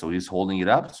 right? So he's holding it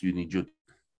up. So you need your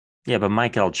Yeah, but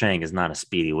Michael Chang is not a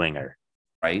speedy winger.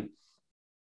 right?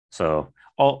 So,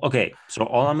 all okay. So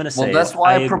all I'm gonna Well, say is that's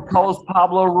why I proposed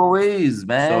Pablo Ruiz,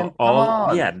 man. Come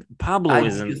on. yeah, Pablo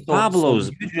isn't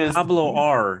Pablo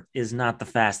R is not the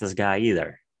fastest guy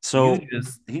either. So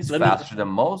he's let me faster than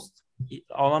most.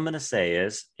 all I'm gonna say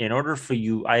is in order for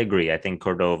you, I agree. I think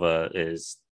Cordova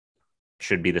is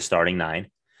should be the starting nine.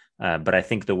 But I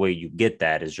think the way you get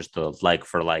that is just a like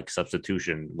for like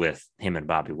substitution with him and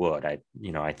Bobby Wood.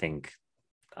 I think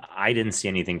I didn't see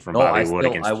anything from No, Bobby Wood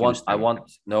against I Houston.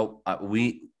 want, no,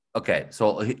 okay.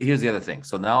 So here's the other thing.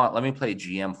 So now let me play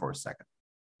GM for a second.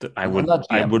 No, not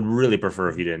I GM. would really prefer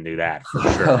if you didn't do that for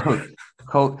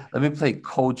sure. Let me play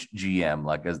coach GM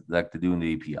like to do in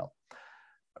the EPL.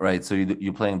 Right. So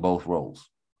you're playing both roles.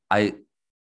 I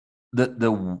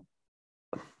the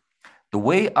the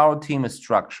way our team is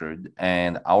structured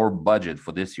and our budget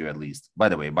for this year, at least, by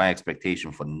the way, my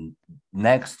expectation for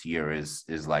next year is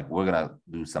like we're gonna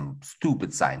do some stupid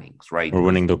signings, right? We're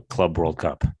winning the Club World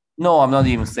Cup. No, I'm not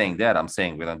even saying that. I'm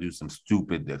saying we're gonna do some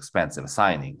stupid expensive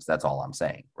signings. That's all I'm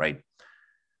saying, right?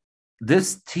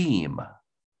 This team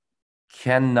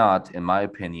cannot, in my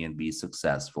opinion, be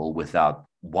successful without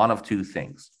one of two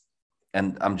things.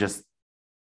 And I'm just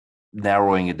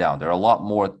narrowing it down. There are a lot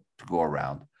more to go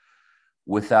around.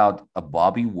 Without a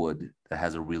Bobby Wood that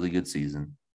has a really good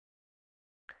season,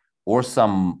 or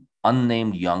some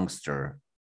unnamed youngster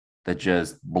that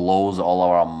just blows all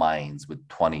our minds with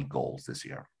 20 goals this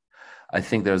year. I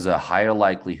think there's a higher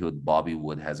likelihood Bobby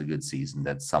Wood has a good season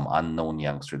than some unknown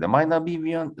youngster that might not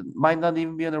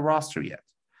even be on the roster yet.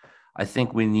 I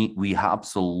think we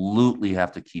absolutely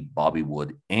have to keep Bobby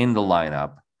Wood in the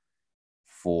lineup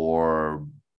for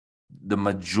the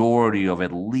majority of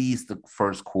at least the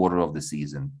first quarter of the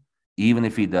season, even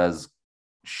if he does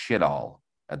shit all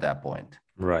at that point.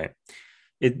 Right.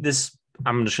 This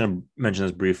I'm just going to mention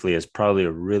this briefly is probably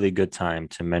a really good time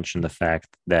to mention the fact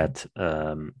that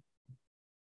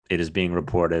it is being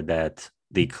reported that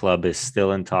the club is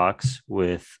still in talks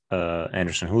with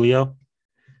Anderson Julio,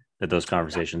 that those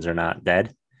conversations are not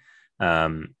dead.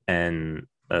 And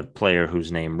a player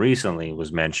whose name recently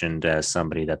was mentioned as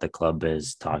somebody that the club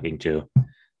is talking to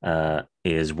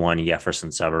is one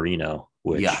Jefferson Severino,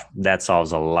 which that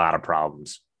solves a lot of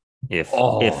problems if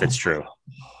it's true.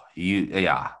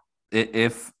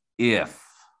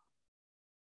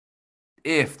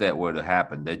 If that were to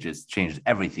happen, that just changed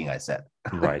everything I said.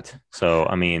 Right. So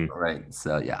I mean, right.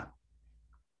 So yeah,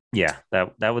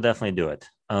 that would definitely do it.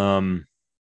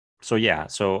 So yeah,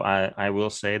 so I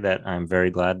will say that I'm very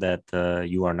glad that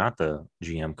you are not the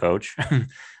GM coach.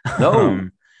 No,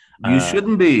 you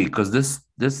shouldn't be, because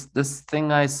this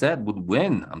thing I said would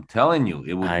win. I'm telling you,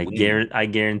 it would win. I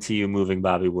guarantee you, moving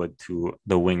Bobby Wood to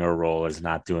the winger role is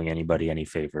not doing anybody any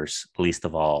favors, least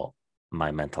of all my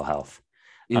mental health.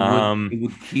 It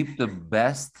would keep the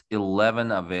best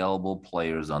 11 available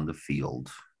players on the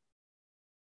field.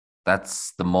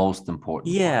 That's the most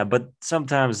important Yeah, part. but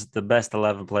sometimes the best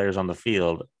 11 players on the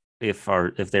field, if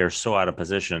they're so out of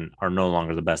position, are no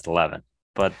longer the best 11.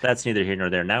 But that's neither here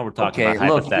nor there. Now we're talking Okay, about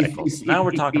look, hypotheticals. Now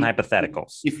we're talking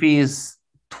hypotheticals. if he is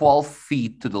 12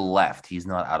 feet to the left, he's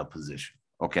not out of position.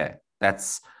 Okay,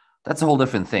 that's a whole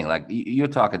different thing. Like you're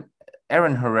talking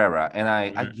Aaron Herrera, and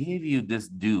I gave you this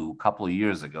due a couple of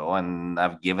years ago, and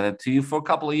I've given it to you for a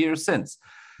couple of years since.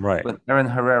 Right. But Aaron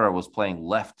Herrera was playing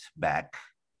left back.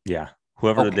 Yeah.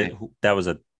 Whoever did that was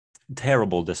a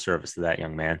terrible disservice to that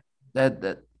young man.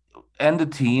 That and the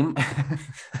team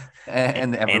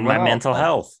and everyone and my else. mental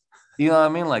health. You know what I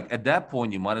mean? Like at that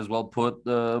point, you might as well put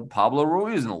Pablo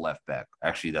Ruiz in the left back.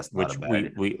 Actually, that's not which a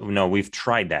bad. we've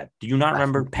tried that. Do you not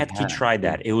remember Petke tried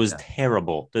that? It was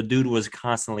terrible. The dude was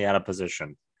constantly out of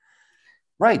position.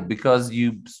 Right, because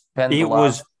you spent the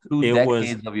last 2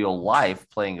 decades of your life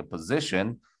playing a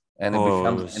position, and it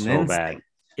becomes an so bad.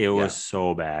 It was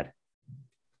so bad.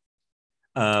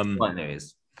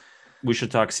 Anyways, we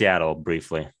should talk Seattle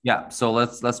briefly. Yeah, so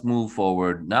let's move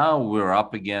forward. Now we're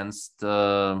up against.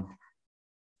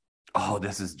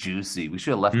 This is juicy. We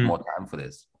should have left more time for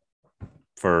this.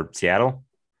 For Seattle?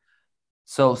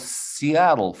 So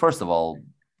Seattle, first of all,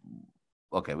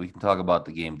 okay, we can talk about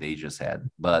the game they just had,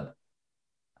 but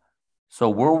so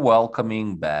we're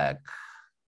welcoming back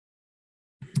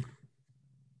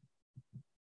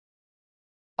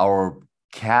our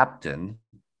captain,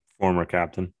 former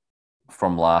captain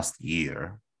from last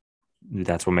year.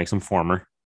 That's what makes him former.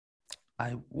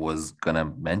 I was gonna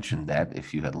mention that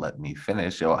if you had let me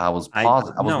finish. I was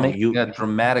pausing. I was making a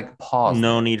dramatic pause.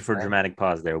 No need for dramatic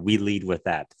pause there. We lead with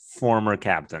that. Former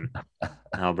captain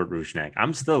Albert Rusnak.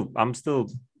 I'm still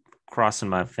crossing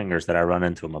my fingers that I run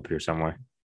into him up here somewhere.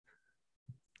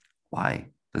 Why?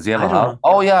 Does he have I a don't house? know.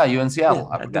 Oh yeah, you in Yeah, Seattle.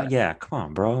 I forgot. yeah. Come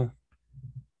on, bro.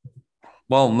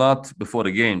 Well, not before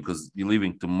the game because you're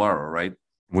leaving tomorrow, right?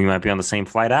 We might be on the same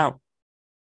flight out.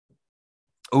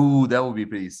 Oh, that would be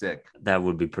pretty sick. That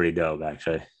would be pretty dope,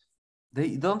 actually.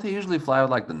 They usually fly out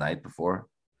like the night before.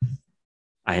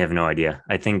 I have no idea.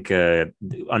 I think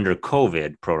under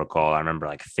COVID protocol, I remember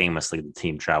like famously the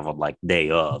team traveled like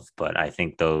day of, but I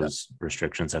think Yeah. those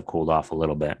restrictions have cooled off a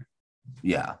little bit.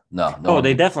 Yeah, no Oh, one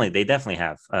can. they definitely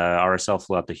have. RSL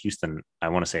flew out to Houston. I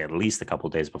want to say at least a couple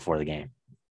days before the game.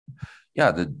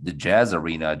 Yeah, the Jazz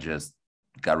Arena just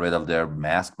got rid of their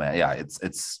mask man. Yeah,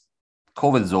 it's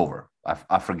COVID is over.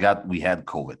 I forgot we had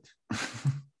COVID.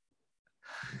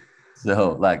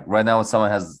 So like right now, when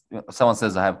someone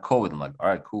says I have COVID, I'm like, all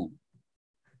right, cool.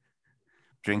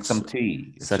 Drink some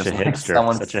tea. It's Such a just like hipster.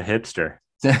 someone. Such a hipster.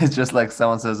 It's just like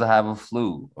someone says I have a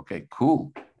flu. Okay,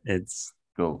 cool. It's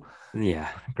Go yeah,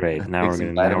 great. take some Now we're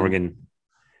vitamin. gonna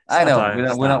I stop know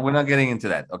talking. we're not getting into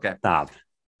that. Okay. Stop.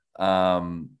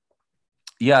 Um.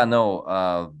 Yeah.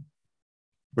 No.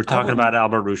 We're I talking would. about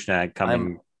Albert Rusnak I'm.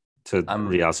 coming to I'm.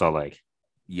 Real Salt Lake.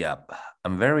 Yeah.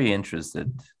 I'm very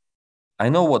interested. I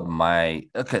know what my.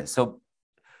 Okay. So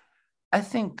I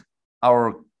think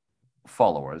our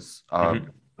followers are Mhm.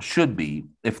 should be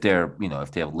if they're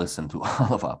if they have listened to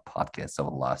all of our podcasts over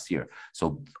the last year.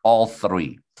 So all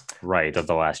three. Right of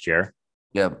the last year.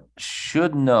 Yeah,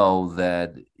 should know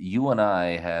that you and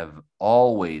I have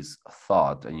always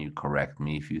thought, and you correct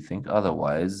me if you think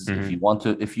otherwise. Mhm.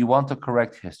 If you want to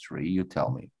correct history, you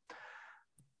tell me.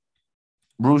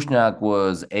 Rusnak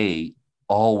was A,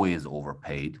 always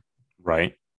overpaid.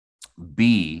 Right.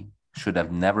 B, should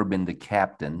have never been the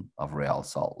captain of Real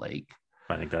Salt Lake.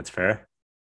 I think that's fair.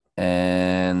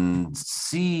 And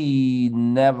C,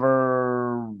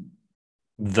 never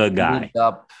The guy. lived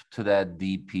up to that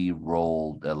DP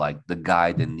role, like the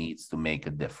guy that needs to make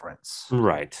a difference.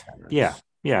 Right. Yeah.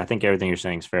 Yeah. I think everything you're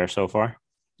saying is fair so far.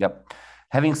 Yep.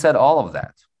 Having said all of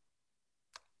that,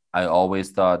 I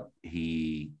always thought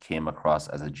he came across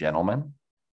as a gentleman.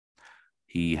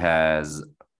 He has,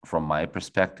 from my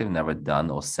perspective, never done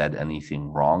or said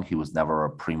anything wrong. He was never a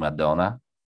prima donna.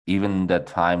 Even that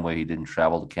time where he didn't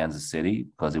travel to Kansas City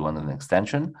because he wanted an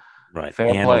extension, Right. fair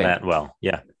He handled play, that well.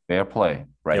 Yeah. fair play,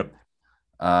 right? Yep.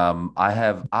 I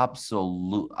have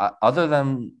absolute, other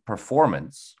than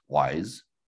performance wise,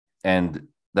 and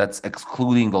that's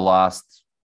excluding the last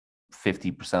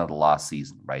 50% of the last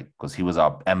season, right? Because he was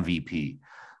our MVP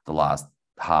the last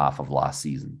half of last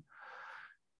season.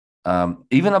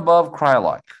 Even above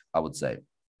Krylock, I would say.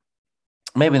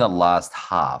 Maybe not last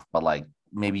half, but like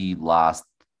maybe last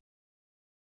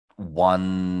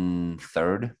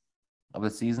 1/3 of the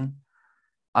season.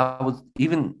 I was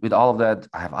even with all of that,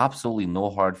 I have absolutely no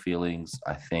hard feelings.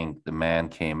 I think the man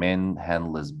came in,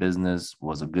 handled his business,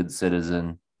 was a good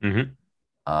citizen, Hmm.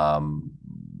 um,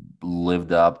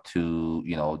 lived up to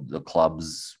the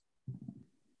club's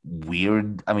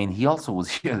weird. I mean, he also was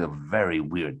here at a very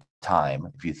weird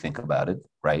time, if you think about it,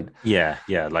 right? Yeah.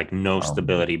 Yeah. Like no Um,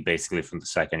 stability basically from the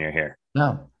second you're here.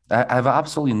 yeah, I have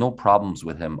absolutely no problems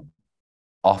with him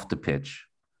off the pitch.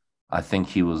 I think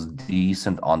he was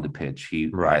decent on the pitch. I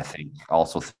Right. think,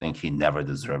 also think he never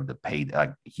deserved the paid.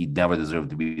 Like he never deserved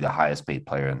to be the highest paid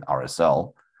player in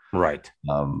RSL. Right.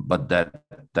 But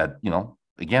that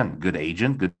again, good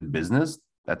agent, good business.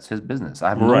 That's his business. I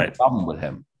have no Right. problem with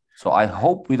him. So I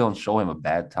hope we don't show him a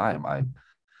bad time. I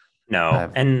No.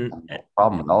 have And no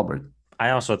problem with Albert.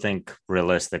 I also think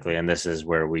realistically, and this is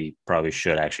where we probably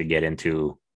should actually get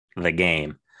into the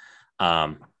game.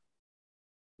 Um,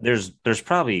 there's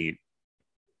probably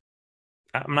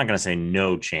I'm not gonna say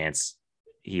no chance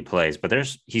he plays, but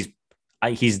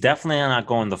he's definitely not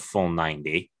going the full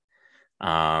 90.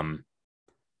 Um,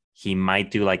 he might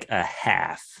do like a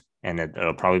half, and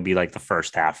it'll probably be like the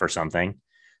first half or something.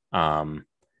 Um,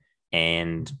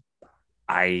 and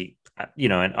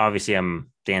and obviously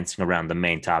I'm dancing around the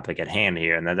main topic at hand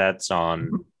here, and that's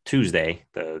on Tuesday,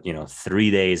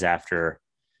 3 days after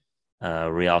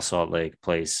Real Salt Lake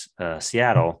plays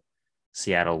Seattle.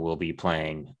 Seattle will be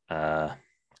playing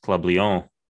Club Lyon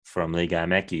from Liga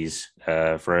MX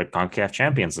for a CONCACAF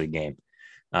Champions League game.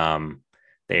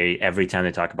 They every time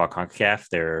they talk about CONCACAF,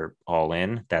 they're all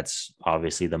in. That's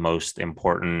obviously the most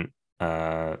important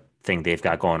thing they've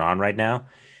got going on right now.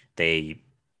 They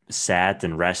sat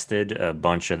and rested a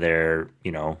bunch of their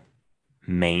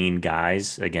main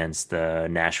guys against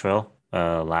Nashville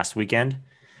last weekend,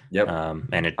 Yep.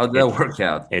 and it How'd that it work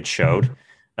out? it showed.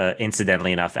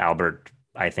 Incidentally enough, Albert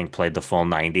I think played the full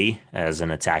 90 as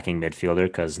an attacking midfielder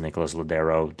because Nicholas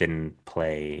Ladero didn't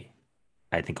play.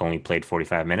 I think only played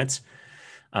 45 minutes.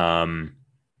 Um,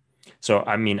 So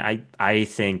I mean, I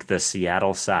think the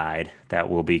Seattle side that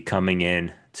will be coming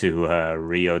in to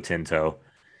Rio Tinto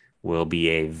will be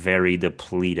a very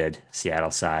depleted Seattle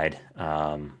side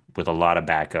with a lot of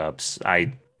backups.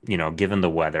 Given the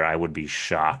weather, I would be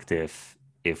shocked if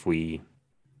we,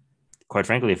 quite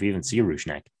frankly, if we even see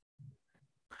Rusnak.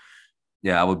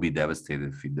 Yeah, I would be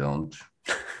devastated if you don't.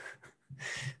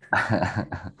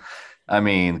 I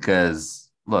mean, because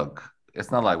look,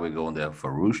 it's not like we're going there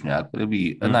for Rusnak, but it'd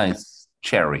be a Mm, nice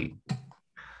cherry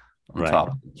on right, top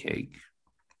of the cake.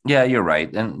 Yeah, you're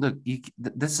right. And look,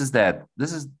 this is that.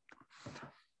 This is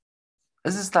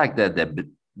like the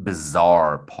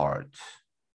bizarre part.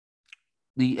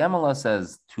 The MLS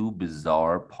has two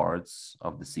bizarre parts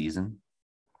of the season,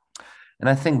 and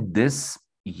I think this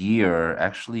year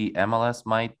actually MLS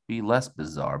might be less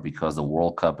bizarre because the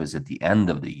World Cup is at the end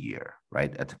of the year,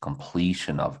 right? At the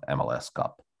completion of MLS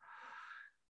Cup.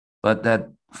 But that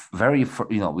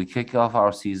we kick off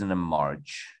our season in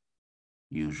March,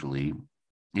 usually,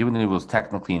 even if it was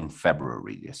technically in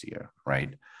February this year,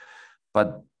 right?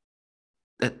 But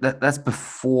that's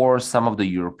before some of the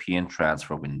European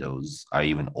transfer windows are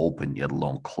even open, yet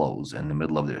alone close in the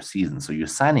middle of their season. So you're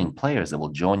signing players that will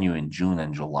join you in June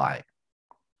and July.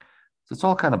 So it's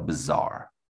all kind of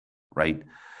bizarre, right?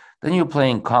 Then you're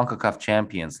playing CONCACAF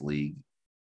Champions League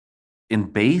in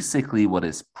basically what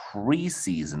is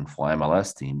preseason for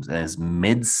MLS teams and is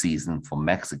mid-season for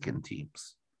Mexican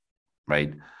teams,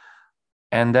 right?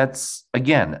 And that's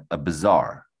again a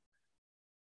bizarre.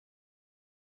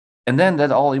 And then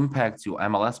that all impacts your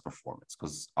MLS performance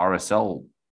because RSL,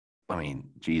 I mean,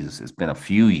 Jesus, it's been a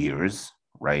few years,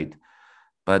 right?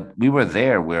 But we were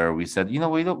there where we said,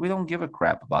 we don't give a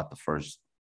crap about the first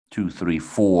two, three,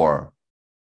 four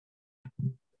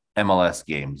MLS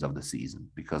games of the season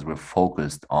because we're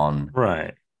focused on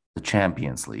right, the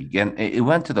Champions League. And it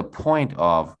went to the point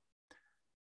of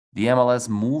the MLS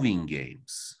moving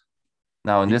games.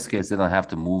 Now, in this case, they don't have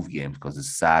to move games because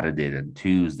it's Saturday and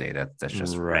Tuesday. That's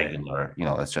just right, regular,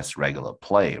 that's just regular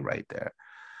play right there.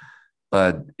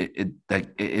 But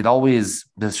it always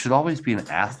there should always be an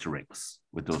asterisk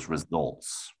with those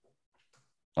results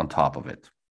on top of it.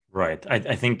 right.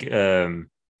 I think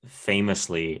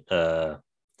famously, Club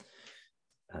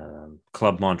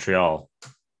Montreal,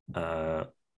 uh,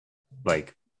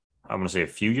 like I'm gonna say a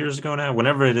few years ago now,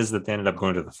 whenever it is that they ended up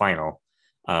going to the final.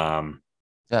 Um,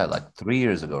 Yeah, like 3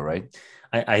 years ago, right?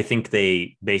 I think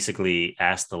they basically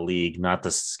asked the league not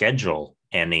to schedule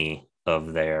any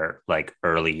of their like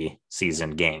early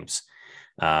season games.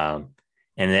 Um,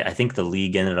 and I think the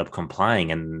league ended up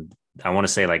complying. And I want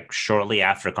to say like shortly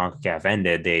after CONCACAF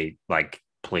ended, they like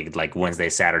played like Wednesday,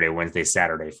 Saturday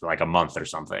for like a month or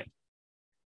something.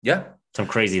 Yeah. Some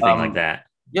crazy thing like Um, that.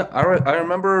 yeah, I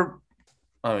remember.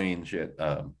 I mean, shit.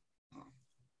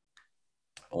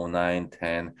 09,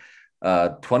 10,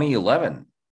 2011.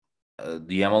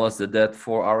 The MLS did that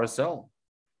for RSL.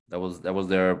 That was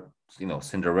their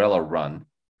Cinderella run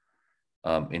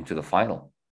into the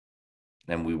final,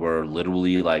 and we were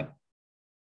literally like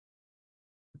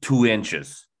 2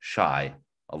 inches shy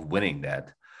of winning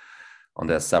that on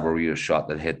that Saborio shot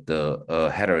that hit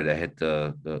the header that hit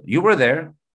the. You were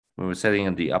there. We were sitting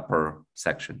in the upper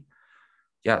section.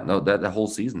 Yeah, no, that the whole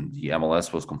season the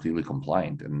MLS was completely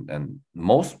compliant, and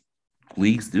most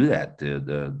leagues do that.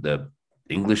 The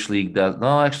English league does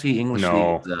no, actually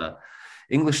No,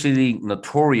 English league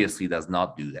notoriously does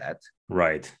not do that.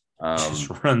 right. Just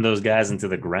Um, run those guys into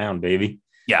the ground, baby.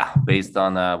 yeah, based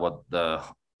on what the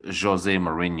Jose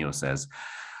Mourinho says.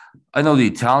 I know the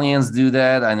Italians do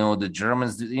that. I know the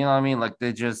Germans do. You know what I mean? Like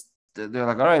they're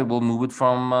like, all right, we'll move it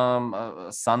from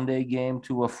a Sunday game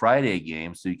to a Friday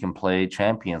game, so you can play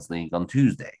Champions League on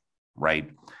Tuesday, right?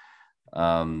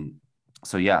 Um,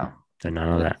 so yeah, Did not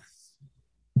know that's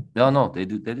that. no, they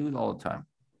do it all the time.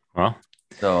 Well,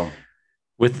 So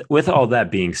with all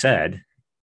that being said,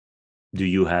 do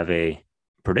you have a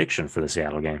prediction for the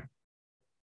Seattle game?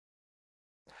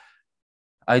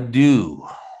 I do,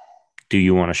 Do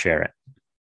you want to share it?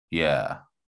 yeah.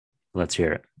 Let's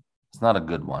hear it. It's not a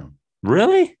good one.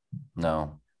 Really?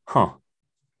 No. Huh.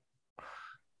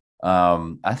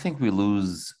 I think we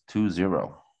lose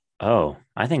 2-0. Oh,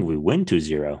 I think we win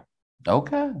 2-0.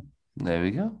 Okay, there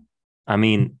we go. I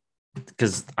mean,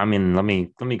 because let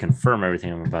me confirm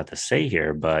everything I'm about to say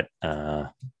here, but I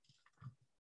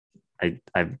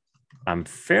I'm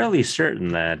fairly certain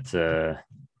that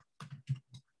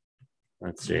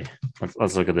let's see.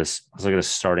 Let's look at this. Let's look at the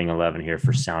starting 11 here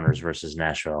for Sounders versus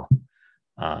Nashville.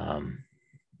 Um,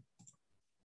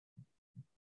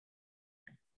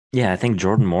 yeah, I think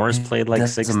Jordan Morris It played like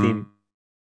 60. doesn't.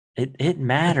 It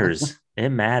matters. It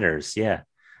matters. Yeah.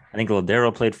 I think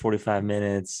Ladero played 45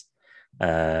 minutes.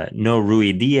 No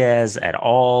Rui Diaz at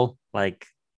all. Like,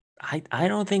 I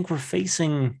don't think we're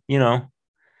facing,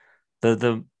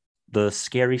 the the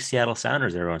scary Seattle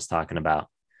Sounders everyone's talking about.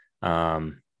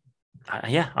 Um,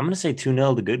 yeah, I'm gonna say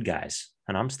 2-0 the good guys,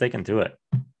 and I'm sticking to it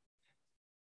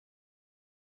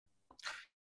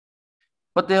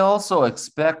But they also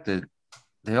expected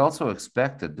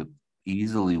to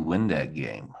easily win that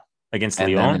game, against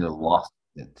and then they Lyon, lost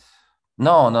it.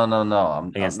 No, no, no, no. I'm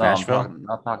against no, I'm Nashville. talking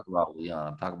not talking about Leon.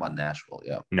 I'm talking about Nashville.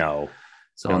 Yeah. No,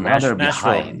 So no, now they're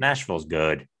behind. Nashville's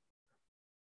good.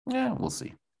 Yeah, we'll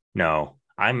see. No,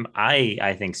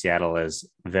 I think Seattle is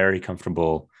very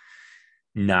comfortable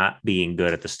not being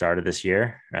good at the start of this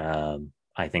year.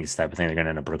 I think it's the type of thing they're going to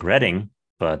end up regretting,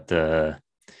 but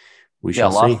we Yeah,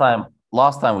 shall see.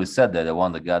 last time we said that they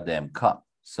won the goddamn cup.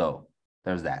 So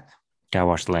there's that. Gotta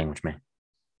watch the language, man,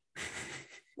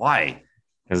 Why?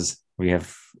 because we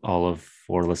have all of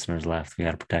 4 listeners left. We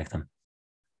got to protect them.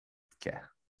 Okay.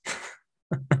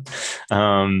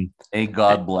 um, May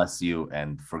God bless you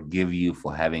and forgive you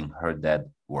for having heard that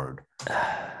word.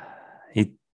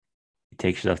 he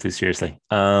takes yourself too seriously.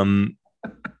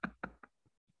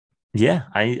 Yeah,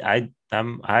 I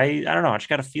don't know. I just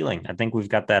got a feeling. I think we've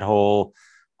got that whole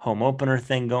home opener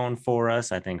thing going for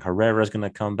us. I think Herrera's going to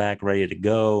come back ready to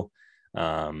go.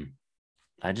 Um,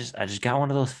 I just got one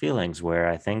of those feelings where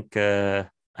I think the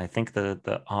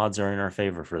odds are in our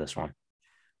favor for this one.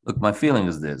 Look, my feeling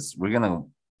is this: we're gonna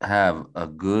have a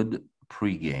good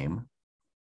pregame,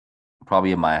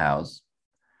 probably in my house.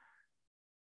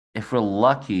 If we're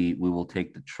lucky, we will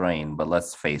take the train, but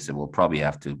let's face it, we'll probably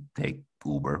have to take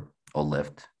Uber or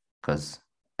Lyft because,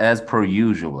 as per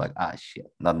usual, like, shit,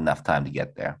 not enough time to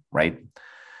get there, right?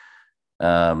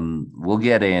 We'll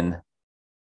get in,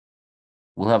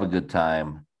 we'll have a good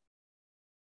time.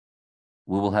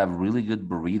 We will have really good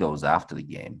burritos after the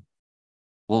game.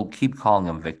 We'll keep calling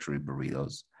them victory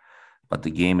burritos, but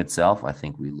the game itself, I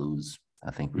think we lose.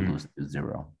 I think we lose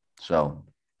 2-0. So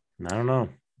I don't know.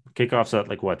 Kickoff's at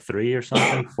like what, 3 or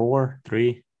something? 4,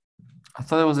 3? I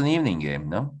thought it was an evening game.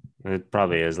 No, It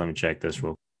probably is. Let me check this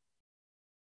real.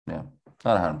 yeah,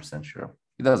 not 100% sure.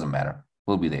 It doesn't matter.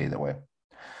 We'll be there either way.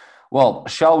 Well,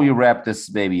 shall we wrap this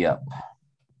baby up?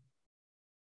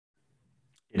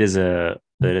 It is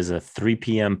a 3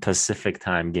 p.m. Pacific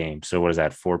time game. So what is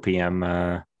that? 4 p.m.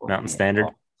 Mountain Yeah, Standard.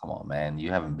 come on, man.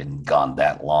 You haven't been gone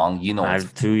that long. You know it's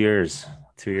I've 2 years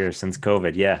since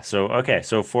COVID. Yeah. So okay.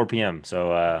 So 4 p.m. So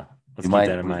let's you keep might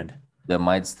that in mind. there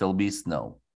might still be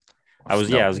snow or I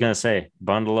snow. was gonna say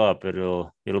bundle up.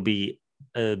 It'll be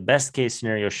best case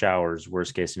scenario showers,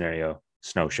 worst case scenario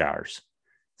snow showers.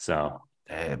 So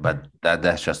But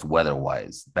that's just weather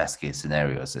wise. Best case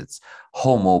scenarios. It's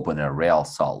home opener Real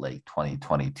Salt Lake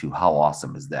 2022. How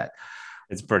awesome is that?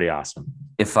 it's pretty awesome.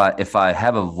 If I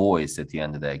have a voice at the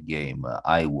end of that game,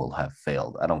 I will have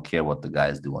failed. I don't care what the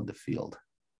guys do on the field.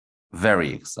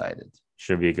 Very excited.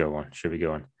 Should be a good one. Should be a good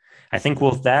one. I think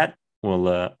with that,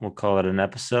 we'll call it an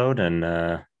episode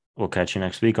and we'll catch you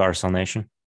next week, Arsenal Nation.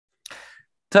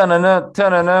 Ta-na-na,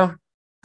 ta-na-na.